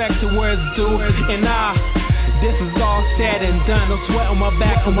and respect to where it's due, and this is all said and done. No sweat on my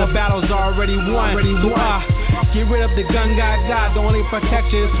back, cause the battle's already won. So get rid of the gun God. The only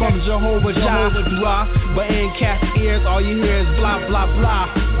protection is from Jehovah Jireh. But in cat's ears, all you hear is blah, blah,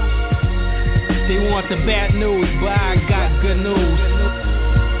 blah. They want the bad news, but I got good news.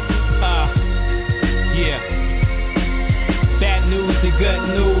 Yeah. Bad news to good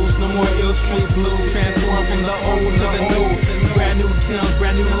news. No more ill street blues. Transform from the old to the new. Brand new Tim's,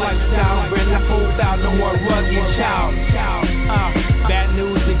 brand new lifestyle, brand new profile, no more rugged child. Bad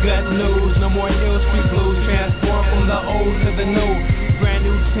news to good news, no more ill street blues. Transform from the old to the new. Brand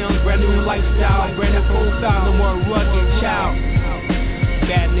new Tim's, brand new lifestyle, brand new profile, no more rugged child.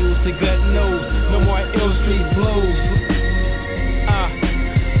 Bad news to good news, no more ill street blues.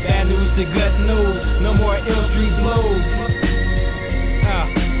 Bad news to good news, no more ill street blues.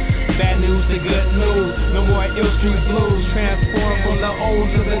 Bad news to good news, no more ill street blues. Transform from the old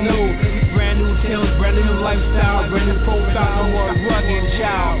to the new. Brand new Tim's, brand new lifestyle, brand new profile, no more rugged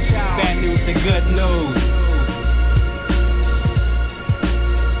child. Bad news to good news.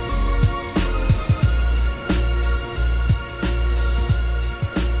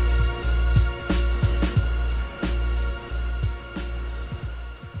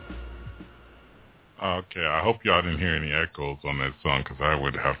 Okay, I hope y'all didn't hear any echoes on that song because I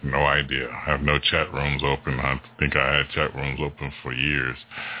would have no idea. I have no chat rooms open. I think I had chat rooms open for years.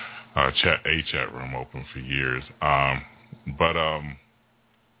 Chat room open for years.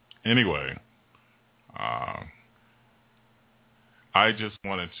 Anyway, I just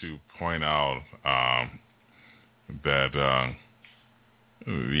wanted to point out that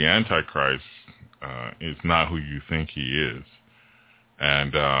the Antichrist is not who you think he is.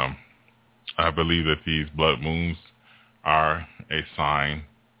 And I believe that these blood moons are a sign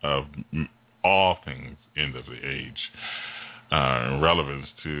of all things end of the age, relevance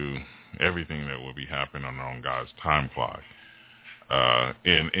to everything that will be happening on God's time clock.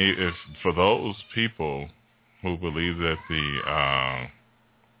 And if for those people who believe that the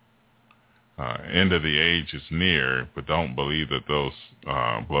end of the age is near, but don't believe that those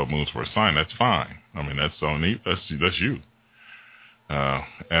blood moons were a sign, that's fine. I mean, that's you.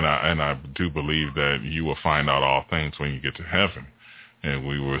 And I do believe that you will find out all things when you get to heaven, and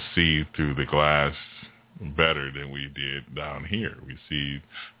we will see through the glass better than we did down here. We see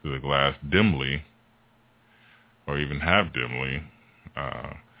through the glass dimly, or even half dimly.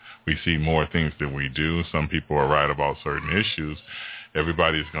 We see more things than we do. Some people are right about certain issues.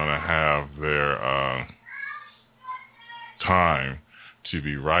 Everybody's going to have their time to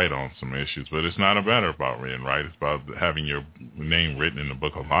be right on some issues, but it's not a matter about being right. It's about having your name written in the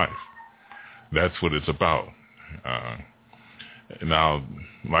book of life. That's what it's about. Now,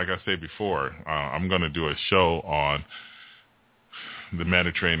 like I said before, I'm going to do a show on the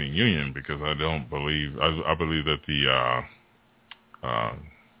Mediterranean Union because I believe that the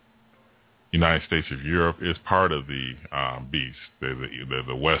United States of Europe is part of the beast. They're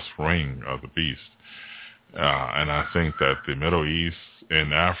the west ring of the beast. And I think that the Middle East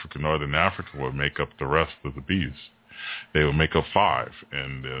and Africa, Northern Africa, will make up the rest of the beast. They will make up 5.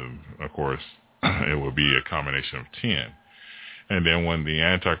 And, of course, it will be a combination of 10. And then when the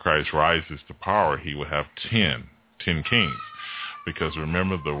Antichrist rises to power, he will have 10 kings. Because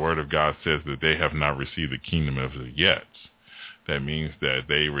remember, the Word of God says that they have not received the kingdom of it yet. That means that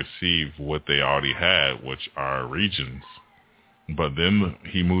they receive what they already had, which are regions. But then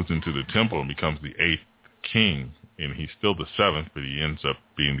he moves into the temple and becomes the 8th king, and he's still the 7th, but he ends up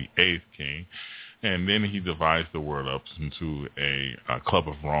being the 8th king. And then he divides the world up into a Club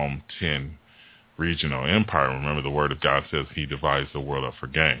of Rome 10 regional empire. Remember, the Word of God says he divides the world up for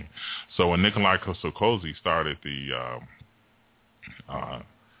gain. So when Nikolai Sarkozy started the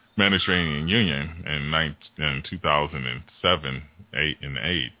Mediterranean Union in 2007, 8, and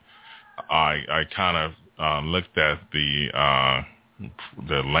 8, I kind of looked at the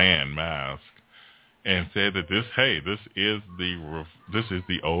land mass and said that this is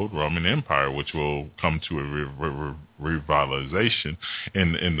the old Roman Empire, which will come to a revitalization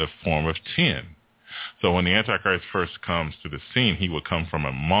in the form of 10. So when the Antichrist first comes to the scene, he will come from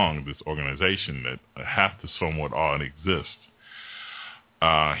among this organization that have to somewhat all exist.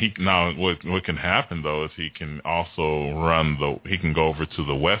 What can happen though is he can also he can go over to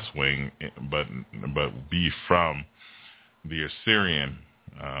the West Wing, but be from the Assyrian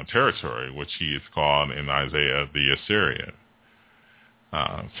territory, which he is called in Isaiah the Assyrian.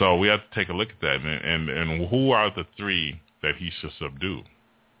 So we have to take a look at that. And who are the three that he should subdue?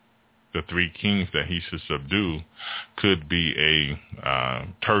 The three kings that he should subdue could be a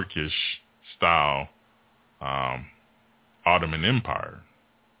Turkish-style Ottoman Empire.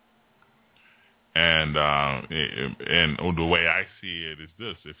 And the way I see it is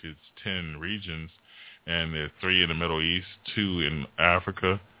this: if it's 10 regions, and there are 3 in the Middle East, 2 in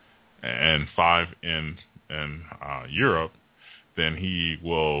Africa, and 5 in Europe, then he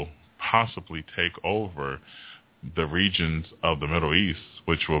will possibly take over the regions of the Middle East,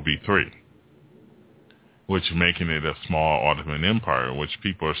 which will be 3, which making it a small Ottoman Empire, which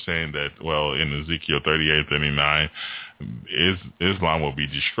people are saying that, well, in Ezekiel 38, 39, Islam will be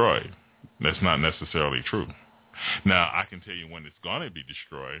destroyed. That's not necessarily true. Now, I can tell you when it's going to be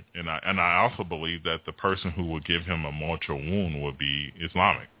destroyed, and I also believe that the person who will give him a mortal wound will be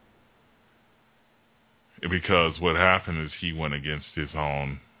Islamic. Because what happened is he went against his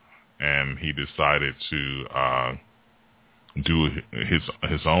own, and he decided to do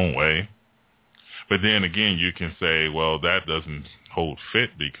his own way. But then again, you can say, well, that doesn't hold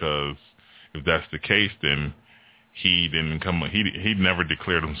fit, because if that's the case, then he never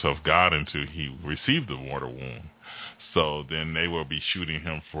declared himself God until he received the mortal wound. So then they will be shooting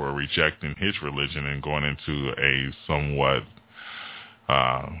him for rejecting his religion and going into a somewhat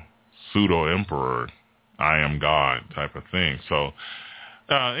pseudo-emperor, I am God type of thing. So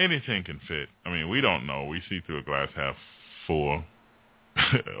anything can fit. I mean, we don't know. We see through a glass half full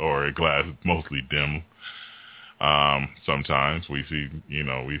or a glass mostly dim. Sometimes we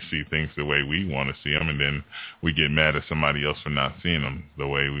see things the way we want to see them, and then we get mad at somebody else for not seeing them the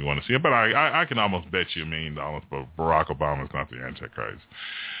way we want to see them. But I can almost bet you $1 million, but Barack Obama is not the Antichrist.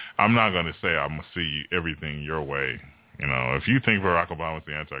 I'm not going to say I'm going to see everything your way. If you think Barack Obama is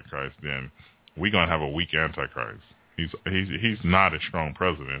the Antichrist, then we're going to have a weak Antichrist. He's not a strong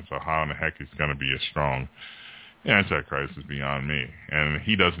president, so how in the heck he's going to be a strong Antichrist is beyond me. And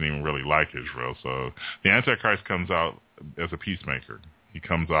he doesn't even really like Israel. So the Antichrist comes out as a peacemaker. He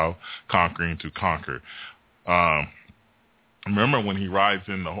comes out conquering to conquer. Remember when he rides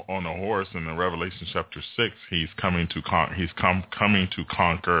on a horse in the Revelation chapter 6, he's coming to conquer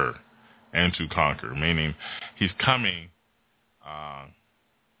and to conquer, meaning he's coming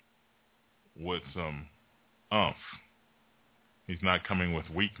with some oomph. He's not coming with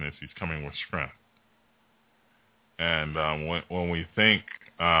weakness. He's coming with strength. And when we think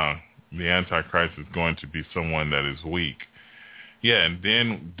the Antichrist is going to be someone that is weak, yeah, and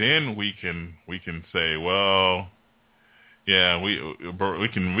then we can say, well, yeah, we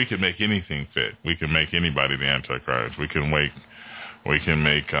can make anything fit. We can make anybody the Antichrist. We can make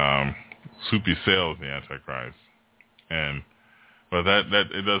Soupy Sales the Antichrist, but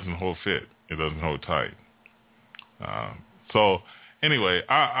that it doesn't hold fit. It doesn't hold tight. So. Anyway,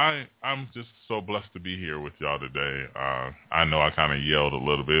 I'm just so blessed to be here with y'all today. I know I kind of yelled a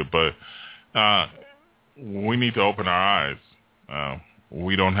little bit, but we need to open our eyes.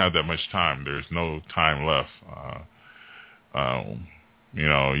 We don't have that much time. There's no time left.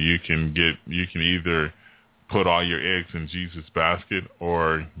 You can either put all your eggs in Jesus' basket,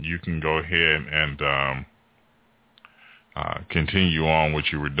 or you can go ahead and continue on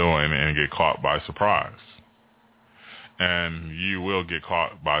what you were doing and get caught by surprise. And you will get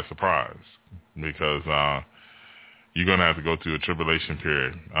caught by surprise, because you're going to have to go through a tribulation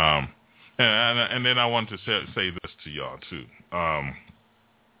period. And then I want to say this to y'all, too.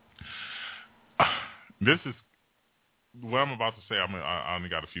 This is what I'm about to say. I only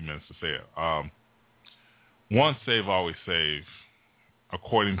got a few minutes to say it. Once saved, always saved,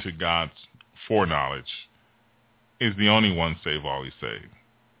 according to God's foreknowledge, is the only one saved, always saved.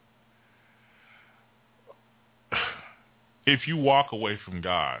 If you walk away from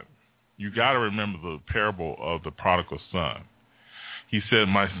God, you got to remember the parable of the prodigal son. He said,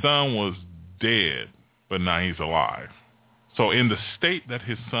 my son was dead, but now he's alive. So in the state that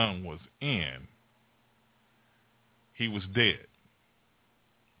his son was in, he was dead.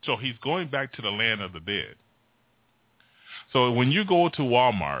 So he's going back to the land of the dead. So when you go to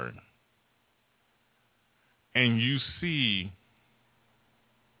Walmart and you see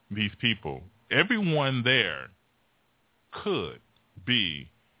these people, everyone there could be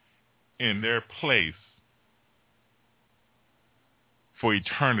in their place for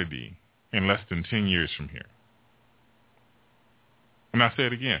eternity in less than 10 years from here. And I say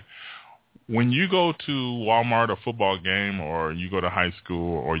it again. When you go to Walmart, a football game, or you go to high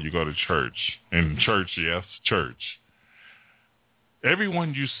school, or you go to church, and church, yes, church,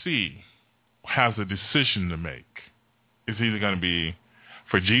 everyone you see has a decision to make. It's either going to be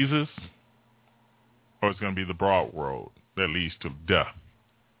for Jesus, or it's going to be the broad road that leads to death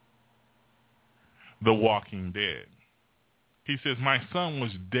The Walking Dead. He says, my son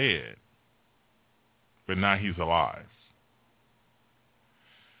was dead, but now he's alive.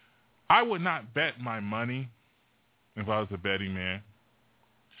 I would not bet my money, if I was a betting man,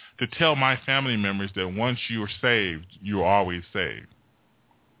 to tell my family members that once you are saved, you're always saved.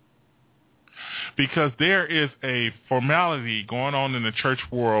 Because there is a formality going on in the church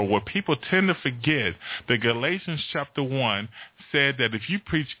world where people tend to forget that Galatians chapter 1 said that if you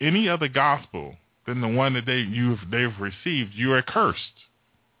preach any other gospel than the one that they've received, you are cursed.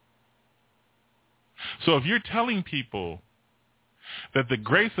 So if you're telling people that the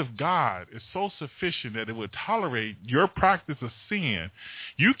grace of God is so sufficient that it would tolerate your practice of sin,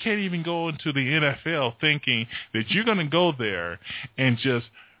 you can't even go into the NFL thinking that you're going to go there and just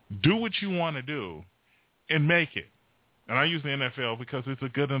do what you want to do and make it. And I use the NFL because it's a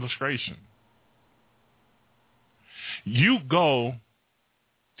good illustration. You go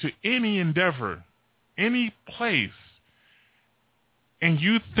to any endeavor, any place, and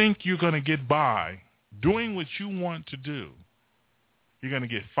you think you're going to get by doing what you want to do. You're going to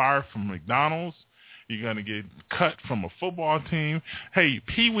get fired from McDonald's. You're going to get cut from a football team. Hey,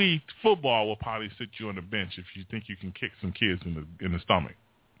 Pee Wee football will probably sit you on the bench if you think you can kick some kids in the stomach.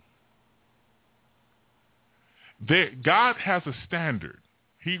 God has a standard.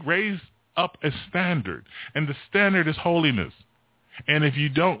 He raised up a standard, and the standard is holiness. And if you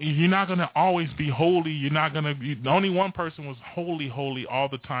don't, you're not going to always be holy. You're not going to be. Only one person was holy all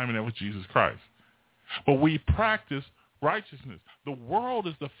the time, and that was Jesus Christ. But we practice righteousness. The world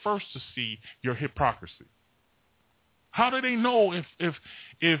is the first to see your hypocrisy. How do they know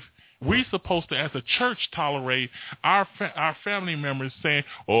if we're supposed to, as a church, tolerate our family members saying,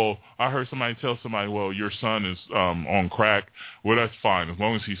 "Oh, I heard somebody tell somebody, well, your son is on crack. Well, that's fine as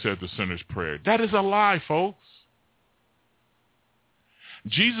long as he said the sinner's prayer." That is a lie, folks.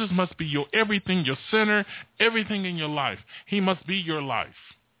 Jesus must be your everything, your center, everything in your life. He must be your life.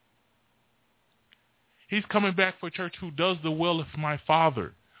 He's coming back for a church who does the will of my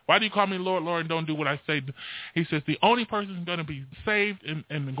Father. Why do you call me Lord, Lord, and don't do what I say? He says the only person who's going to be saved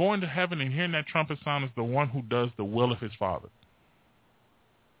and going to heaven and hearing that trumpet sound is the one who does the will of his Father.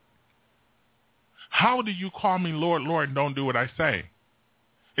 How do you call me Lord, Lord, and don't do what I say?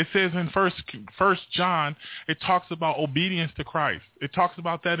 It says in First John, it talks about obedience to Christ. It talks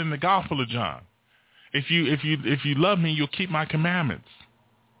about that in the Gospel of John. If you love me, you'll keep my commandments.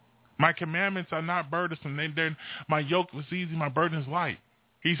 My commandments are not burdensome. My yoke was easy, my burden is light.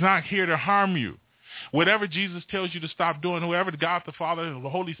 He's not here to harm you. Whatever Jesus tells you to stop doing, whatever God the Father and the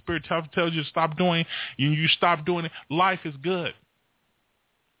Holy Spirit tells you to stop doing, you stop doing it. Life is good.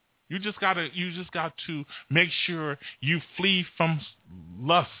 You just got to make sure you flee from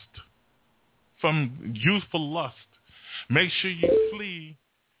lust, from youthful lust. Make sure you flee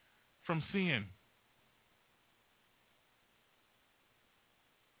from sin.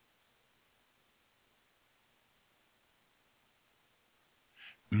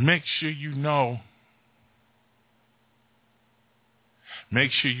 Make sure you know.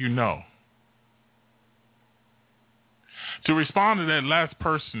 Make sure you know. To respond to that last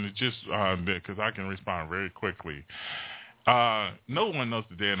person, just because I can respond very quickly, no one knows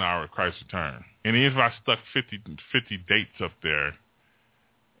the day and hour of Christ's return. And if I stuck 50 dates up there,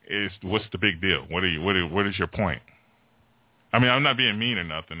 what's the big deal? What is your point? I mean, I'm not being mean or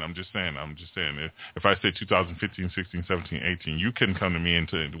nothing. I'm just saying. If I say 2015, 16, 17, 18, you couldn't come to me and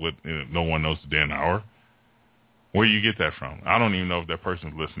say what no one knows the day and hour. Where do you get that from? I don't even know if that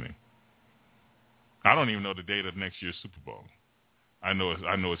person's listening. I don't even know the date of next year's Super Bowl. I know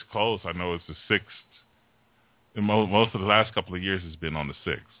it's close. I know it's the 6th. And most of the last couple of years has been on the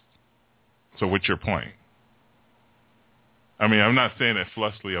 6th. So what's your point? I mean, I'm not saying that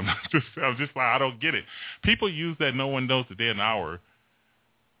flushly. I'm just like, I don't get it. People use that no one knows the day and hour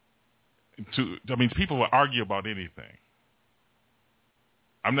people will argue about anything.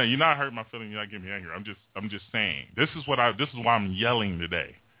 You're not hurting my feelings. You're not getting me angry. I'm just saying. This is why I'm yelling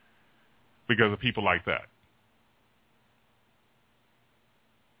today. Because of people like that.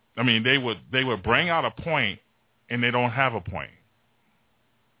 I mean, they would bring out a point and they don't have a point.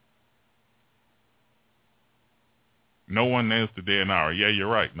 No one knows the day and hour. Yeah, you're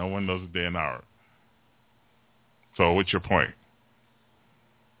right. No one knows the day and hour. So what's your point?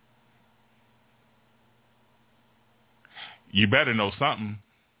 You better know something.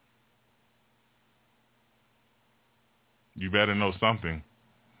 You better know something.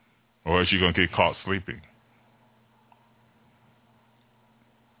 Or else you're going to get caught sleeping.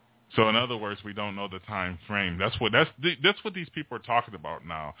 So in other words, we don't know the time frame. That's what these people are talking about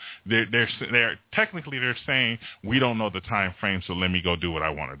now. They're technically saying we don't know the time frame, so let me go do what I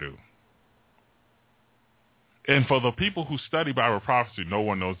want to do. And for the people who study Bible prophecy, no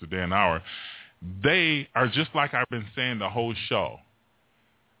one knows the day and hour. They are just like I've been saying the whole show.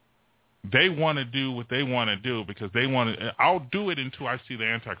 They want to do what they want to do because they want to. I'll do it until I see the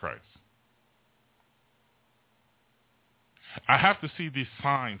Antichrist. I have to see these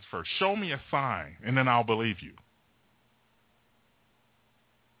signs first. Show me a sign, and then I'll believe you.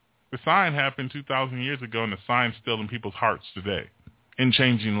 The sign happened 2,000 years ago, and the sign's still in people's hearts today and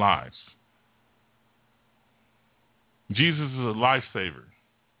changing lives. Jesus is a lifesaver.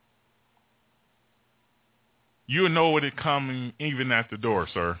 You know it coming even at the door,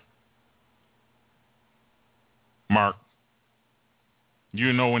 sir. Mark,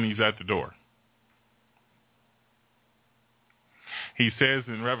 you know when he's at the door. He says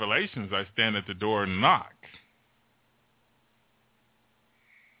in Revelations, I stand at the door and knock.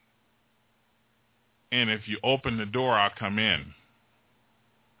 And if you open the door, I'll come in.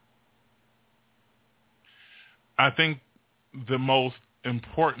 I think the most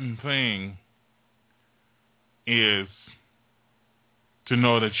important thing is to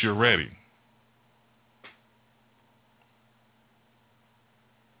know that you're ready.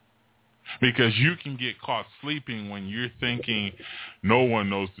 Because you can get caught sleeping when you're thinking, no one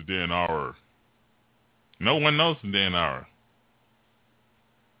knows the day and hour. No one knows the day and hour.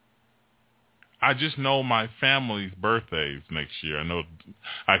 I just know my family's birthdays next year. I know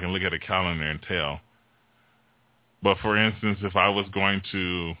I can look at a calendar and tell. But for instance, if I was going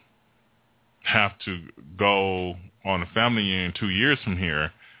to have to go on a family union 2 years from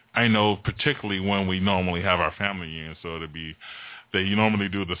here, I know particularly when we normally have our family union. So it'll be that you normally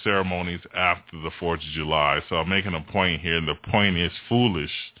do the ceremonies after the 4th of July. So I'm making a point here. The point is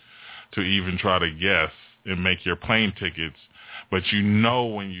foolish to even try to guess and make your plane tickets. But you know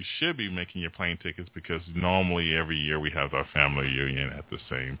when you should be making your plane tickets because normally every year we have our family reunion at the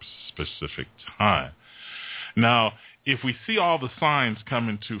same specific time. Now, if we see all the signs come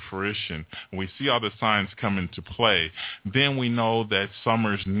into fruition, we see all the signs come into play, then we know that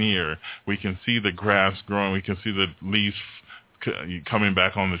summer's near. We can see the grass growing. We can see the leaves coming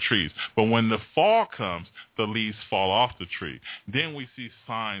back on the trees. But when the fall comes, the leaves fall off the tree. Then we see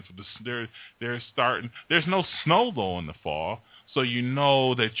signs. They're starting. There's no snow though in the fall, so you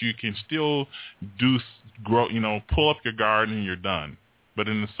know that you can still grow. Pull up your garden and you're done. But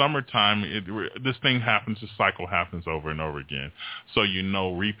in the summertime, this thing happens. This cycle happens over and over again. So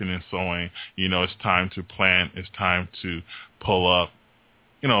reaping and sowing. It's time to plant. It's time to pull up.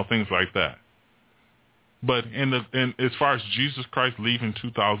 Things like that. But as far as Jesus Christ leaving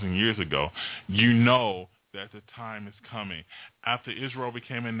 2,000 years ago, that the time is coming. After Israel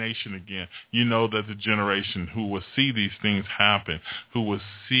became a nation again, that the generation who will see these things happen, who will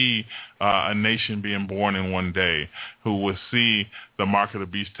see a nation being born in one day, who will see the mark of the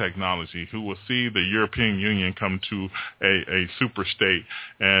beast technology, who will see the European Union come to a super state,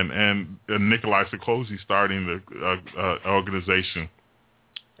 and Nikolai Sarkozy starting the organization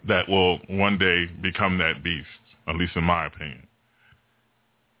that will one day become that beast, at least in my opinion.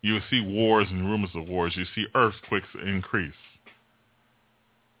 You will see wars and rumors of wars. You see earthquakes increase.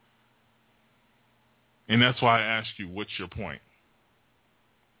 And that's why I ask you, what's your point?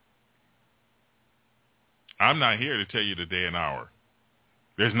 I'm not here to tell you the day and hour.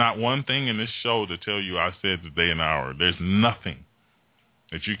 There's not one thing in this show to tell you I said the day and hour. There's nothing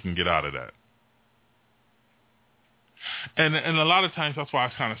that you can get out of that. And a lot of times that's why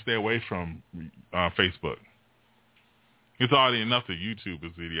I kind of stay away from Facebook. It's already enough that YouTube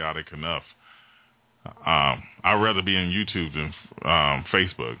is idiotic enough. I'd rather be on YouTube than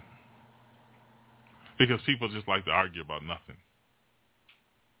Facebook. Because people just like to argue about nothing.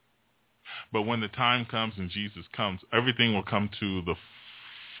 But when the time comes and Jesus comes, everything will come to the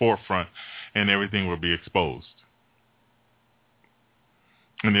forefront and everything will be exposed.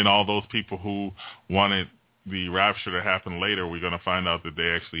 And then all those people who wanted the rapture to happen later, we're going to find out that they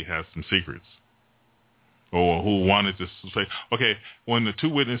actually have some secrets. Or who wanted to say, okay, when the two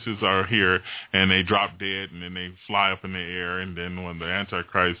witnesses are here and they drop dead and then they fly up in the air, and then when the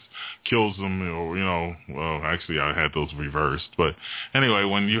Antichrist kills them, or, actually I had those reversed. But anyway,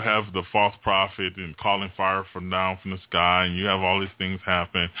 when you have the false prophet and calling fire down from the sky, and you have all these things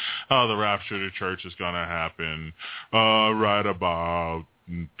happen, the rapture of the church is going to happen right about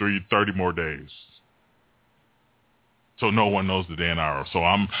 30 more days. So no one knows the day and hour. So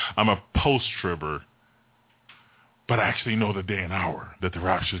I'm a post-tribber, but I actually know the day and hour that the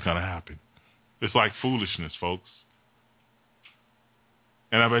rapture is going to happen. It's like foolishness, folks.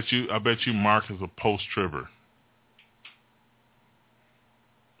 And I bet you Mark is a post-tribber.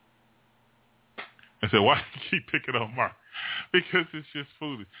 I said, why do you keep picking on Mark? because it's just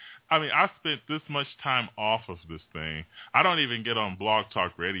foolish. I mean, I spent this much time off of this thing. I don't even get on Blog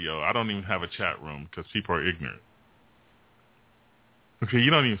Talk Radio. I don't even have a chat room because people are ignorant. Okay,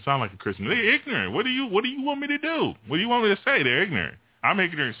 you don't even sound like a Christian. They're ignorant. What do you want me to do? What do you want me to say? They're ignorant. I'm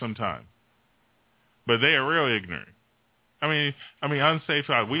ignorant sometimes, but they are real ignorant. I mean, unsafe.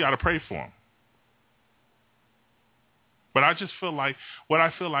 We got to pray for them. But I just feel like what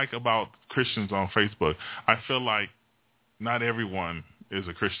I feel like about Christians on Facebook. I feel like not everyone is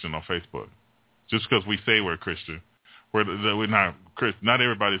a Christian on Facebook. Just because we say we're a Christian, we're not. Not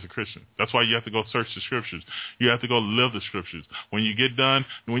everybody's a Christian. That's why you have to go search the scriptures. You have to go live the scriptures. When you get done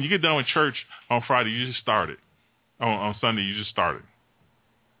with church on Friday, you just start it. On Sunday, you just start it.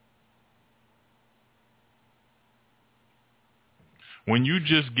 When you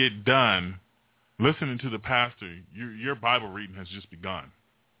just get done listening to the pastor, your Bible reading has just begun.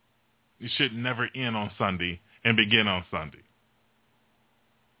 It should never end on Sunday and begin on Sunday.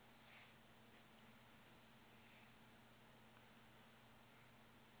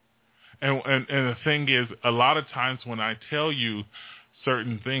 And the thing is, a lot of times when I tell you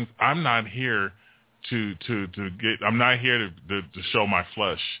certain things, I'm not here I'm not here to show my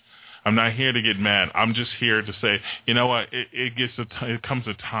flesh. I'm not here to get mad. I'm just here to say, you know what? It comes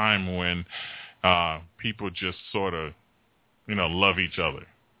a time when people just sort of, love each other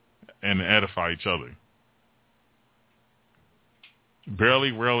and edify each other.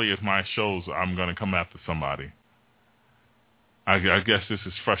 Rarely is my shows I'm going to come after somebody. I guess this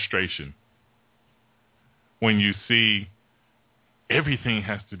is frustration. When you see everything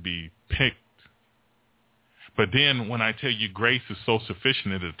has to be picked. But then when I tell you grace is so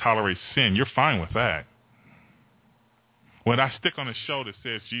sufficient that it tolerates sin, you're fine with that. When I stick on a show that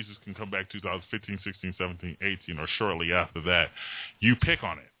says Jesus can come back 2015, 16, 17, 18, or shortly after that, you pick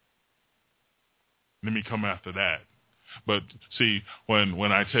on it. Let me come after that. But see,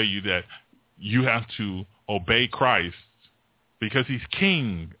 when I tell you that you have to obey Christ because he's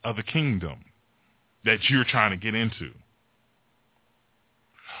king of the kingdom that you're trying to get into.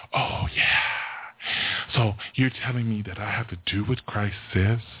 Oh, yeah. So you're telling me that I have to do what Christ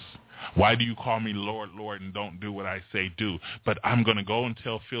says? Why do you call me Lord, Lord, and don't do what I say do? But I'm going to go and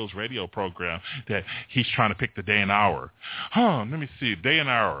tell Phil's radio program that he's trying to pick the day and hour. Let me see, day and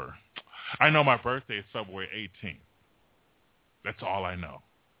hour. I know my birthday is February 18th. That's all I know.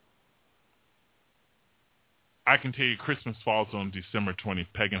 I can tell you Christmas falls on December 20th,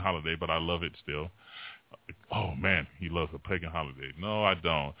 pagan holiday, but I love it still. Oh, man, he loves a pagan holiday. No, I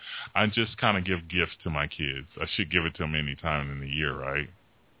don't. I just kind of give gifts to my kids. I should give it to them any time in the year, right?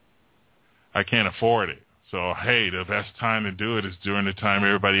 I can't afford it. So, hey, the best time to do it is during the time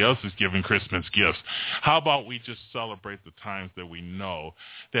everybody else is giving Christmas gifts. How about we just celebrate the times that we know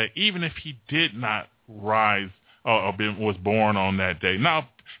that even if he did not rise or was born on that day. Now,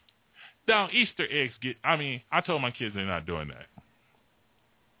 Easter eggs I told my kids they're not doing that.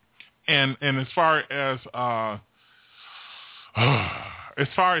 And as far as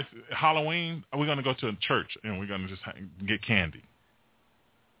Halloween, we're going to go to a church and we're going to just get candy.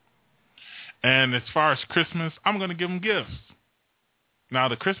 And as far as Christmas, I'm going to give them gifts. Now,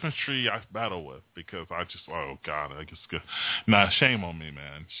 the Christmas tree I battle with because I just, oh, God, I just get, shame on me,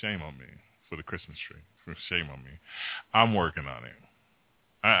 man. Shame on me for the Christmas tree. Shame on me. I'm working on it.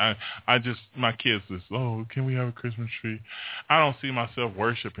 I just, my kids just, oh, can we have a Christmas tree? I don't see myself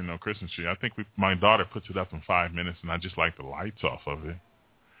worshiping no Christmas tree. I think my daughter puts it up in 5 minutes, and I just like the lights off of it.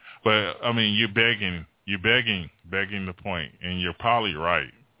 But, you're begging the point, and you're probably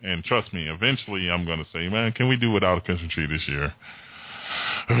right. And trust me, eventually I'm going to say, man, can we do without a Christmas tree this year?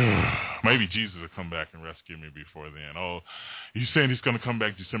 Maybe Jesus will come back and rescue me before then. Oh, you saying he's going to come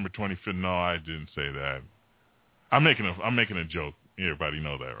back December 25th? No, I didn't say that. I'm making a joke. Everybody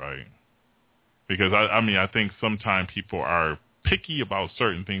know that, right? Because I think sometimes people are picky about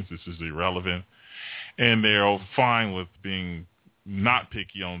certain things. This is irrelevant, and they're fine with being not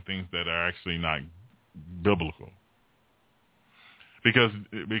picky on things that are actually not biblical.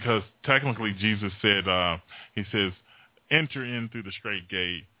 Because technically Jesus said, he says, enter in through the straight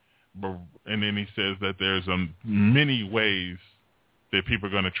gate, and then he says that there's many ways that people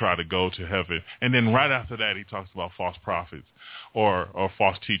are going to try to go to heaven. And then right after that, he talks about false prophets or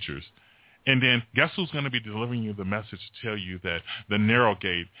false teachers. And then guess who's going to be delivering you the message to tell you that the narrow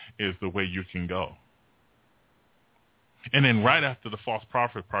gate is the way you can go? And then right after the false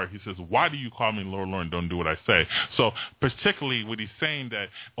prophet part, he says, why do you call me Lord, Lord, and don't do what I say? So particularly what he's saying that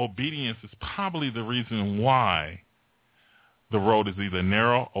obedience is probably the reason why the road is either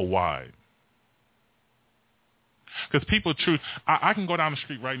narrow or wide. Because people choose. I can go down the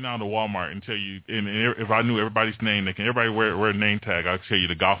street right now to Walmart and tell you, and if I knew everybody's name, everybody wear a name tag. I can tell you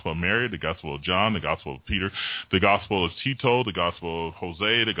the Gospel of Mary, the Gospel of John, the Gospel of Peter, the Gospel of Tito, the Gospel of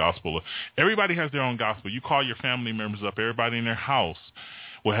Jose, the Gospel of... Everybody has their own gospel. You call your family members up, everybody in their house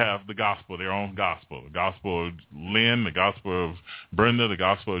will have the gospel, their own gospel. The Gospel of Lynn, the Gospel of Brenda, the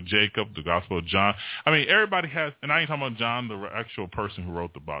Gospel of Jacob, the Gospel of John. I mean, everybody has... And I ain't talking about John, the actual person who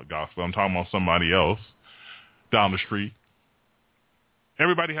wrote the gospel. I'm talking about somebody else down the street.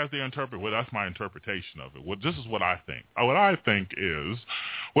 Everybody has their Well, that's my interpretation of it. Well, this is what I think. What I think is,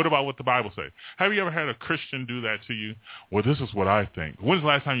 what about what the Bible says? Have you ever had a Christian do that to you? Well, this is what I think. When's the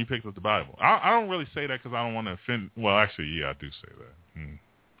last time you picked up the Bible? I don't really say that because I don't want to offend. Well, actually, yeah, I do say that.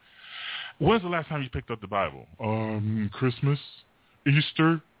 When's the last time you picked up the Bible? Christmas,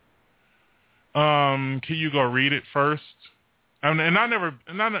 Easter. Can you go read it first? I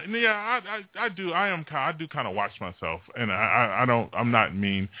do kind of watch myself, and I'm not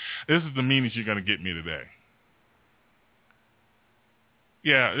mean. This is the meanest you're gonna get me today.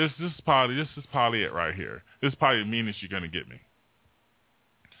 Yeah, this is probably it right here. This is probably the meanest you're gonna get me.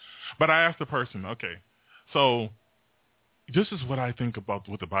 But I asked the person, okay, so this is what I think about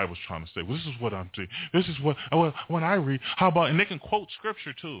what the Bible's trying to say. Well, this is what I'm saying. This is what when I read. How about, and they can quote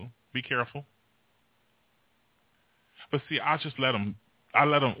scripture too. Be careful. But see, I let them,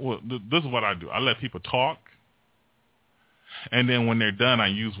 well, this is what I do. I let people talk, and then when they're done, I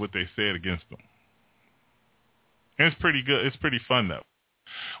use what they said against them. And it's pretty good. It's pretty fun, though.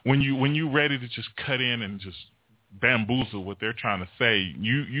 When you're ready to just cut in and just bamboozle what they're trying to say,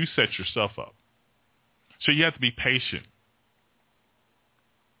 you set yourself up. So you have to be patient.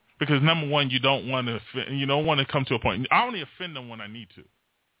 Because, number one, you don't want to come to a point. I only offend them when I need to.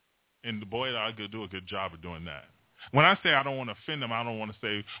 And, boy, I could do a good job of doing that. When I say I don't want to offend them, I don't want to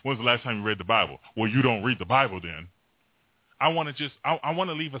say, when's the last time you read the Bible? Well, you don't read the Bible then. I want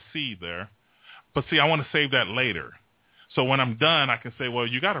to leave a seed there. But see, I want to save that later. So when I'm done, I can say, well,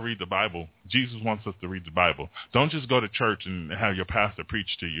 you got to read the Bible. Jesus wants us to read the Bible. Don't just go to church and have your pastor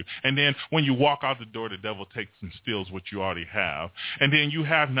preach to you. And then when you walk out the door, the devil takes and steals what you already have. And then you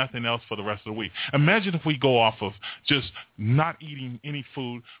have nothing else for the rest of the week. Imagine if we go off of just not eating any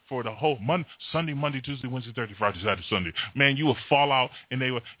food for the whole Sunday, Monday, Tuesday, Wednesday, Thursday, Friday, Saturday, Sunday. Man, you will fall out, and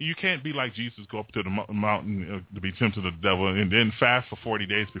you can't be like Jesus, go up to the mountain to be tempted of the devil and then fast for 40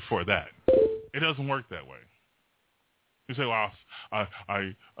 days before that. It doesn't work that way. You say, well,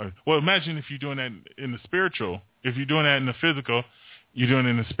 well, imagine if you're doing that in the spiritual. If you're doing that in the physical, you're doing it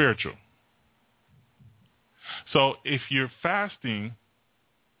in the spiritual. So if you're fasting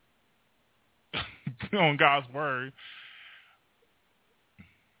on God's word,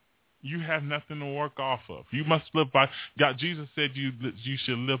 you have nothing to work off of. You must live by God. Jesus said you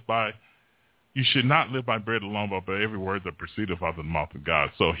should live by. You should not live by bread alone, but by every word that proceedeth out of the mouth of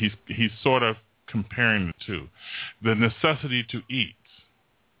God. So he's sort of comparing the two. The necessity to eat.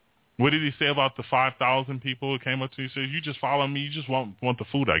 What did he say about the 5,000 people who came up to him? He said, you just follow me. You just want the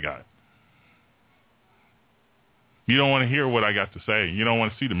food I got. You don't want to hear what I got to say. You don't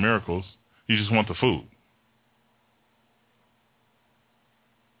want to see the miracles. You just want the food.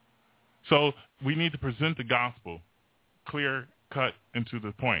 So we need to present the gospel clear, cut, and to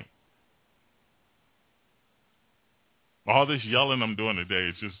the point. All this yelling I'm doing today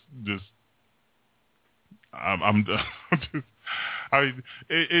is just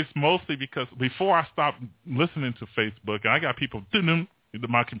it's mostly because before I stopped listening to Facebook, and I got people,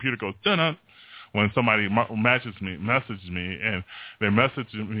 my computer goes, when somebody messages me, and they're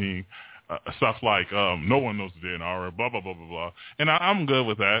messaging me stuff like, no one knows the day and hour, blah, blah, blah, blah, blah. And I'm good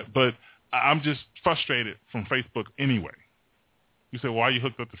with that, but I'm just frustrated from Facebook anyway. You say, why are you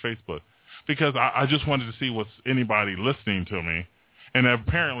hooked up to Facebook? Because I just wanted to see what's anybody listening to me, and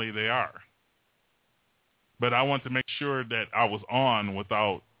apparently they are. But I want to make sure that I was on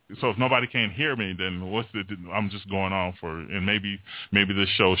without. So if nobody can't hear me, then I'm just going on for, and maybe this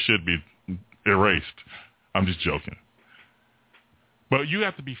show should be erased. I'm just joking. But you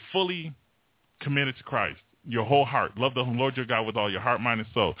have to be fully committed to Christ, your whole heart. Love the Lord your God with all your heart, mind, and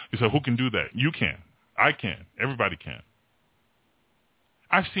soul. You say, who can do that? You can. I can. Everybody can.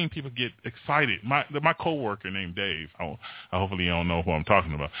 I've seen people get excited. My coworker named Dave, hopefully you don't know who I'm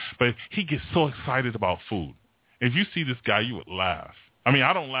talking about, but he gets so excited about food. If you see this guy, you would laugh. I mean,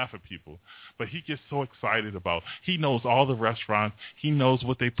 I don't laugh at people, but he gets so excited about, he knows all the restaurants. He knows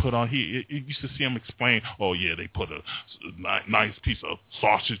what they put on. You used to see him explain, oh, yeah, they put a nice piece of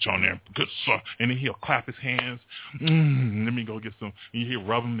sausage on there, good sauce, and then he'll clap his hands. Let me go get some. And he'll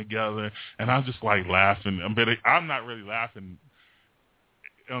rub them together, and I'm just like laughing. But I'm not really laughing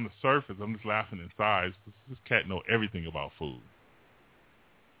on the surface, I'm just laughing inside. This cat know everything about food.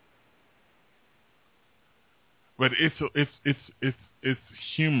 But it's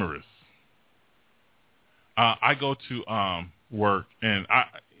humorous. I go to work, and I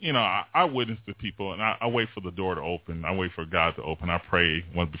witness to people, and I wait for the door to open. I wait for God to open. I pray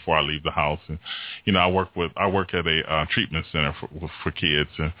once before I leave the house, and I work at a treatment center for kids,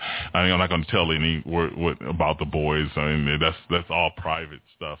 and I'm not going to tell any about the boys. I mean, that's all private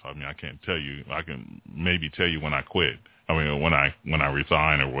stuff. I mean, I can't tell you. I can maybe tell you when I quit. I mean, when I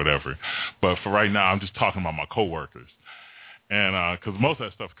resign or whatever. But for right now, I'm just talking about my coworkers. And because most of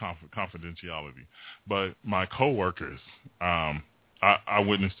that stuff is confidentiality. But my coworkers, I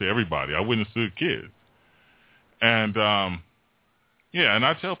witness to everybody. I witness to the kids. And, and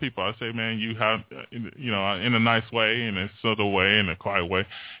I tell people, I say, man, you have, in a nice way, in a subtle way, in a quiet way,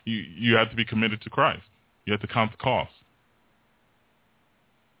 you have to be committed to Christ. You have to count the cost.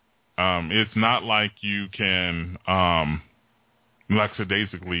 It's not like you can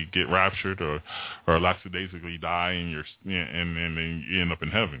lackadaisically get raptured or lackadaisically die and then you end up in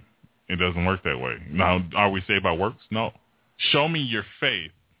heaven. It doesn't work that way. Now, are we saved by works? No. Show me your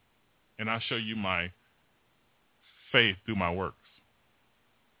faith, and I'll show you my faith through my works.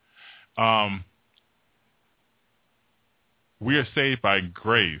 We are saved by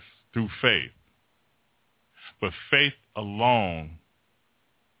grace through faith, but faith alone.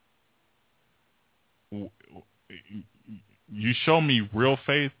 You show me real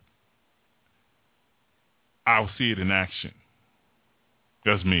faith, I'll see it in action.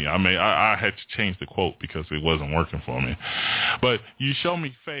 That's me. I had to change the quote because it wasn't working for me. But you show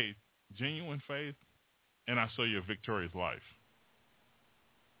me faith, genuine faith, and I show you a victorious life.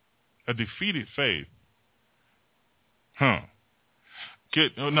 A defeated faith.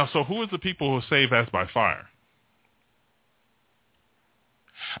 Good. Now, so who is the people who are saved as by fire?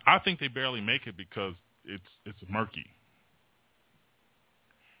 I think they barely make it because it's murky.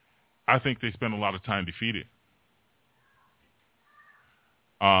 I think they spend a lot of time defeated.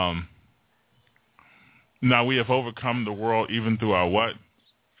 Now we have overcome the world even through our what?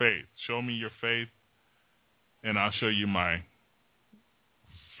 Faith. Show me your faith, and I'll show you my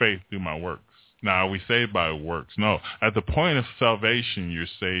faith through my works. Now, are we saved by works? No. At the point of salvation, you're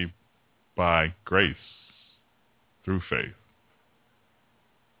saved by grace through faith.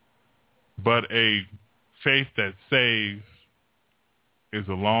 But a faith that saves is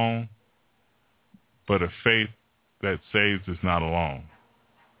alone, but a faith that saves is not alone.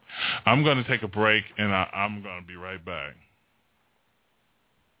 I'm going to take a break, and I'm going to be right back.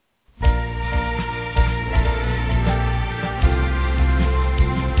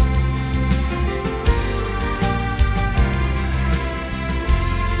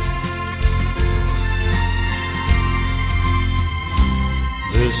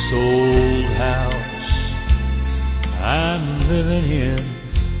 This old house I'm living in,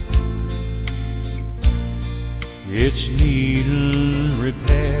 it's needing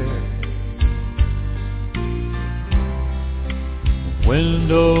repair. The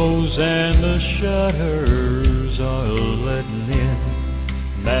windows and the shutters are letting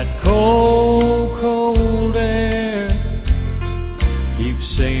in that cold, cold air. Keep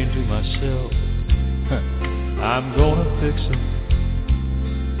saying to myself, I'm gonna fix them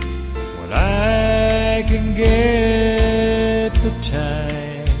when I can get the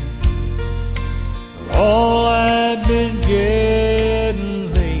time. But all I've been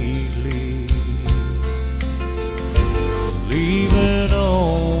getting lately, leaving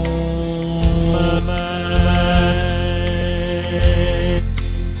on my mind.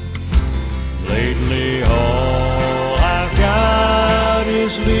 Lately all I've got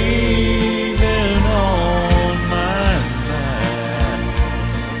is leaving on my mind.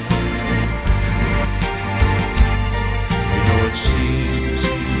 You know it seems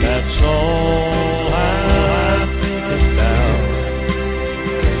that's all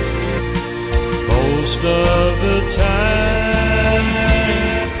of the time,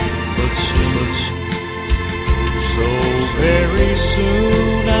 but so very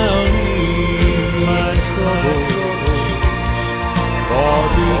soon I'll leave my troubles far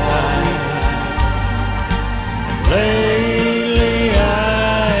behind. Lately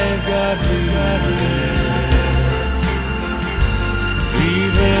I've got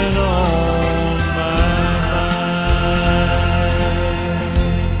leaving on my mind.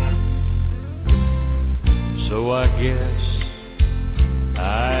 So I guess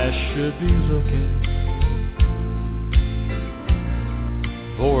I should be looking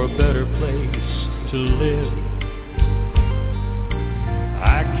for a better place to live.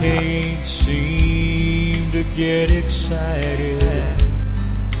 I can't seem to get excited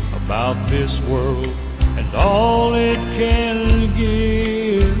about this world and all it can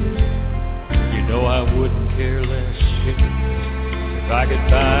give. You know I wouldn't care less if I could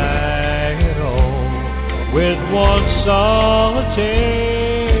buy it all with one solitary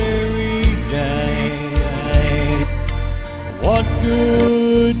dime. What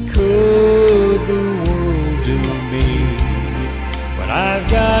good could the world do me when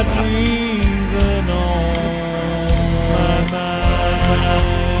I've got reason on my mind?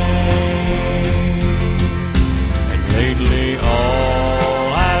 And lately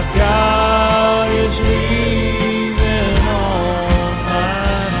all I've got is leaving on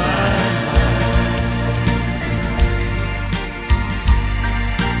my mind.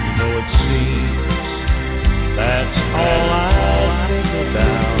 You know it seems that's all I think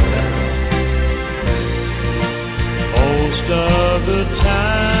about most of the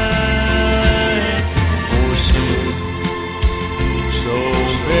time. For soon, so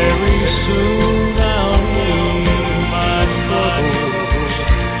very soon I'll leave my troubles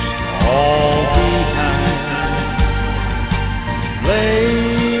all behind.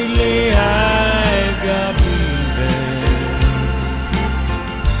 Lately I've got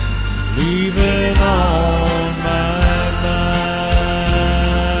leaving on my mind.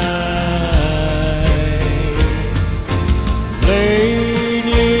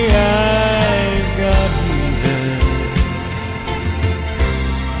 Lately I've got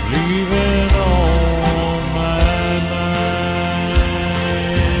leaving on my mind.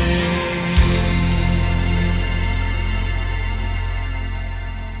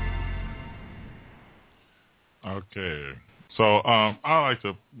 Okay. So I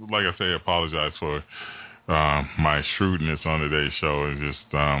like I say, apologize for my shrewdness on today's show. It's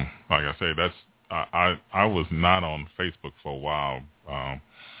just like I say, that's I was not on Facebook for a while,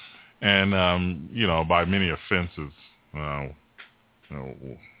 and you know, by many offenses, you know,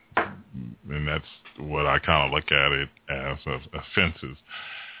 and that's what I kind of look at it as, offenses.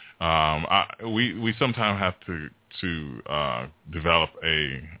 We sometimes have to develop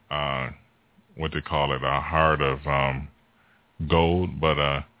a what they call it, a heart of gold, but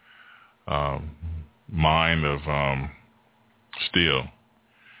a mind of steel.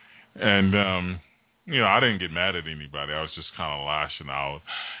 And you know, I didn't get mad at anybody. I was just kind of lashing out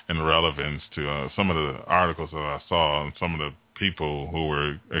in relevance to some of the articles that I saw and some of the people who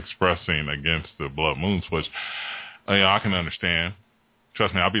were expressing against the blood moons, which I can understand.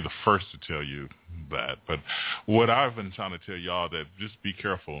 Trust me, I'll be the first to tell you that. But what I've been trying to tell y'all, that just be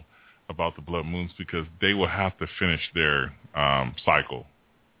careful about the blood moons, because they will have to finish their cycle.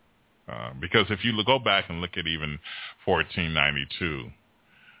 Because if you go back and look at even 1492,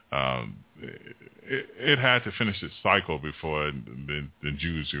 it had to finish its cycle before the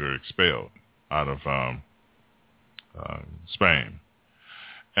Jews were expelled out of Spain.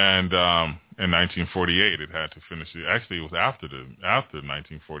 And in 1948, it had to finish it. Actually, it was after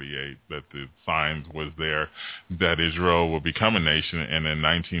 1948 that the sign was there that Israel will become a nation, and in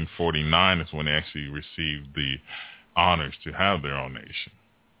 1949 is when they actually received the honors to have their own nation.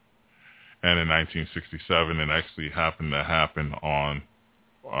 And in 1967, it actually happened to happen on,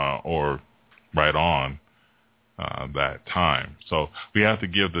 or right on that time. So we have to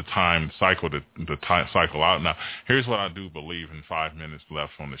give the time cycle, the time cycle out. Now, here's what I do believe in 5 minutes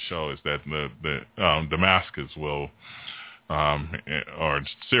left on the show is that the Damascus will, or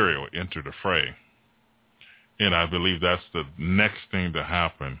Syria will enter the fray. And I believe that's the next thing to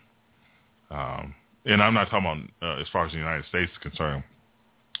happen. And I'm not talking about as far as the United States is concerned,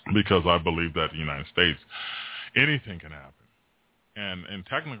 because I believe that the United States, anything can happen. And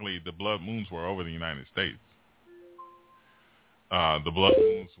technically, the blood moons were over the United States. The blood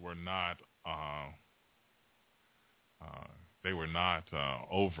moons were not, they were not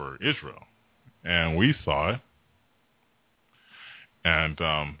over Israel. And we saw it. And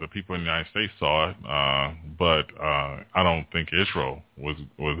the people in the United States saw it, but I don't think Israel was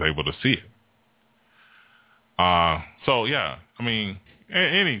able to see it. So, yeah, I mean,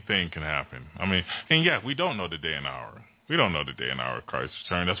 anything can happen. I mean, and yeah, we don't know the day and hour. We don't know the day and hour of Christ's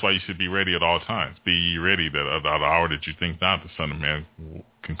return. That's why you should be ready at all times. Be ye ready that at the hour that you think not, the Son of Man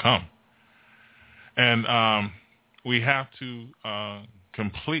can come. And we have to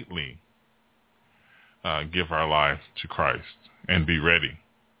completely give our life to Christ and be ready.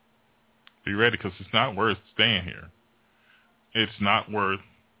 Be ready, because it's not worth staying here. It's not worth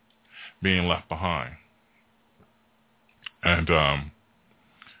being left behind. And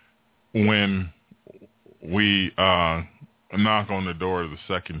when we knock on the door the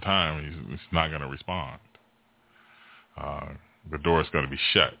second time, he's not going to respond. The door is going to be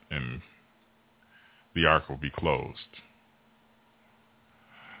shut and the ark will be closed.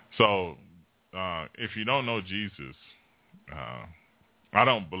 So if you don't know Jesus, I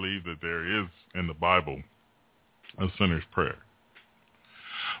don't believe that there is in the Bible a sinner's prayer.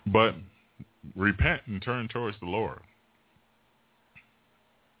 But repent and turn towards the Lord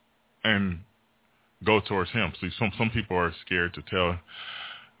and go towards him. See, some people are scared to tell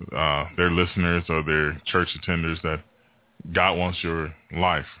their listeners or their church attenders that God wants your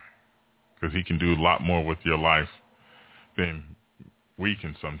life, because he can do a lot more with your life than we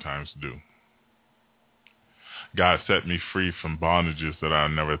can sometimes do. God set me free from bondages that I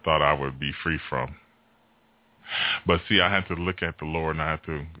never thought I would be free from. But see, I had to look at the Lord, and I had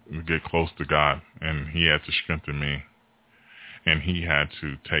to get close to God, and he had to strengthen me, and he had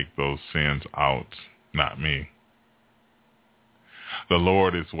to take those sins out, not me. The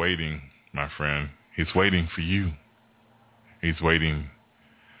Lord is waiting, my friend. He's waiting for you. He's waiting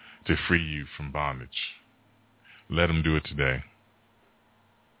to free you from bondage. Let him do it today.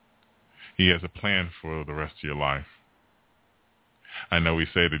 He has a plan for the rest of your life. I know we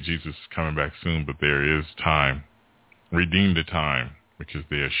say that Jesus is coming back soon, but there is time. Redeem the time, because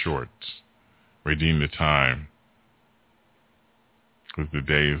they are short. Redeem the time, because the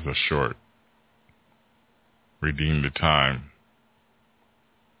days are short. Redeem the time,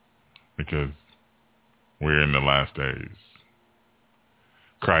 because we're in the last days.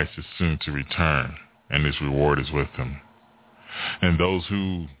 Christ is soon to return, and his reward is with him. And those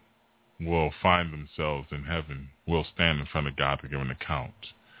who will find themselves in heaven will stand in front of God to give an account.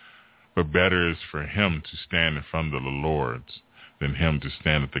 But better is for him to stand in front of the Lord than him to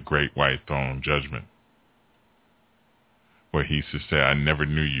stand at the great white throne judgment, where he should say, I never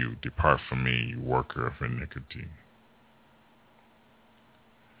knew you. Depart from me, you worker of iniquity.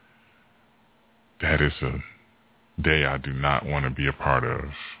 That is a day I do not want to be a part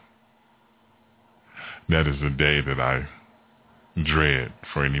of. That is a day that I dread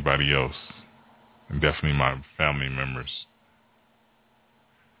for anybody else, and definitely my family members.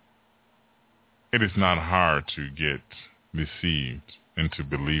 It is not hard to get deceived into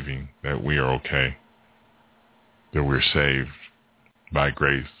believing that we are okay, that we're saved by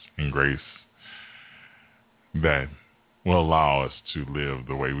grace, and grace that will allow us to live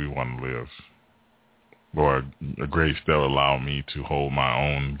the way we want to live, or a grace that will allow me to hold my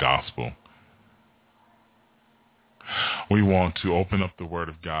own gospel. We want to open up the Word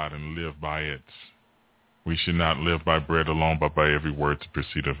of God and live by it. We should not live by bread alone, but by every word that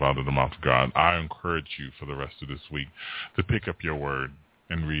proceedeth out of the mouth of God. I encourage you for the rest of this week to pick up your Word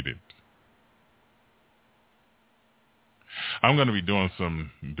and read it. I'm going to be doing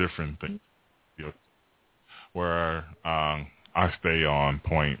some different things where I stay on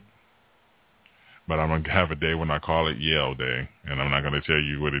point. But I'm going to have a day when I call it Yell Day, and I'm not going to tell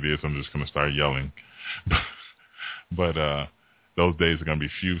you what it is. I'm just going to start yelling. But those days are going to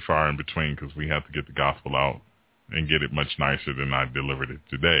be few, far in between, because we have to get the gospel out and get it much nicer than I delivered it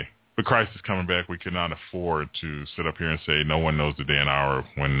today. But Christ is coming back. We cannot afford to sit up here and say no one knows the day and hour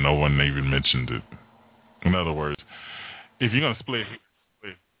when no one even mentioned it. In other words, if you're going to split,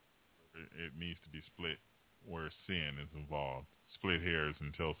 it needs to be split where sin is involved. Split hairs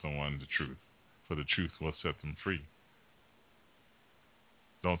and tell someone the truth, for the truth will set them free.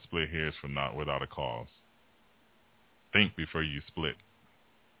 Don't split hairs without a cause. Think before you split.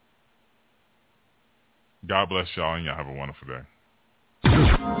 God bless y'all, and y'all have a wonderful day.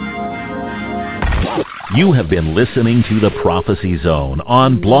 You have been listening to The Prophecy Zone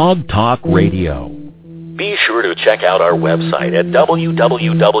on Blog Talk Radio. Be sure to check out our website at www.pzrn.org.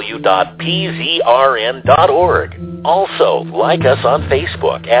 Also, like us on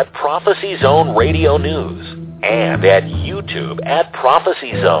Facebook at Prophecy Zone Radio News and at YouTube at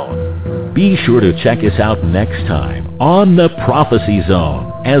Prophecy Zone. Be sure to check us out next time on The Prophecy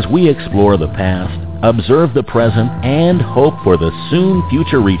Zone as we explore the past, observe the present, and hope for the soon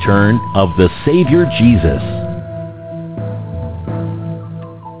future return of the Savior Jesus.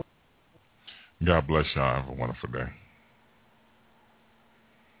 God bless y'all. Have a wonderful day.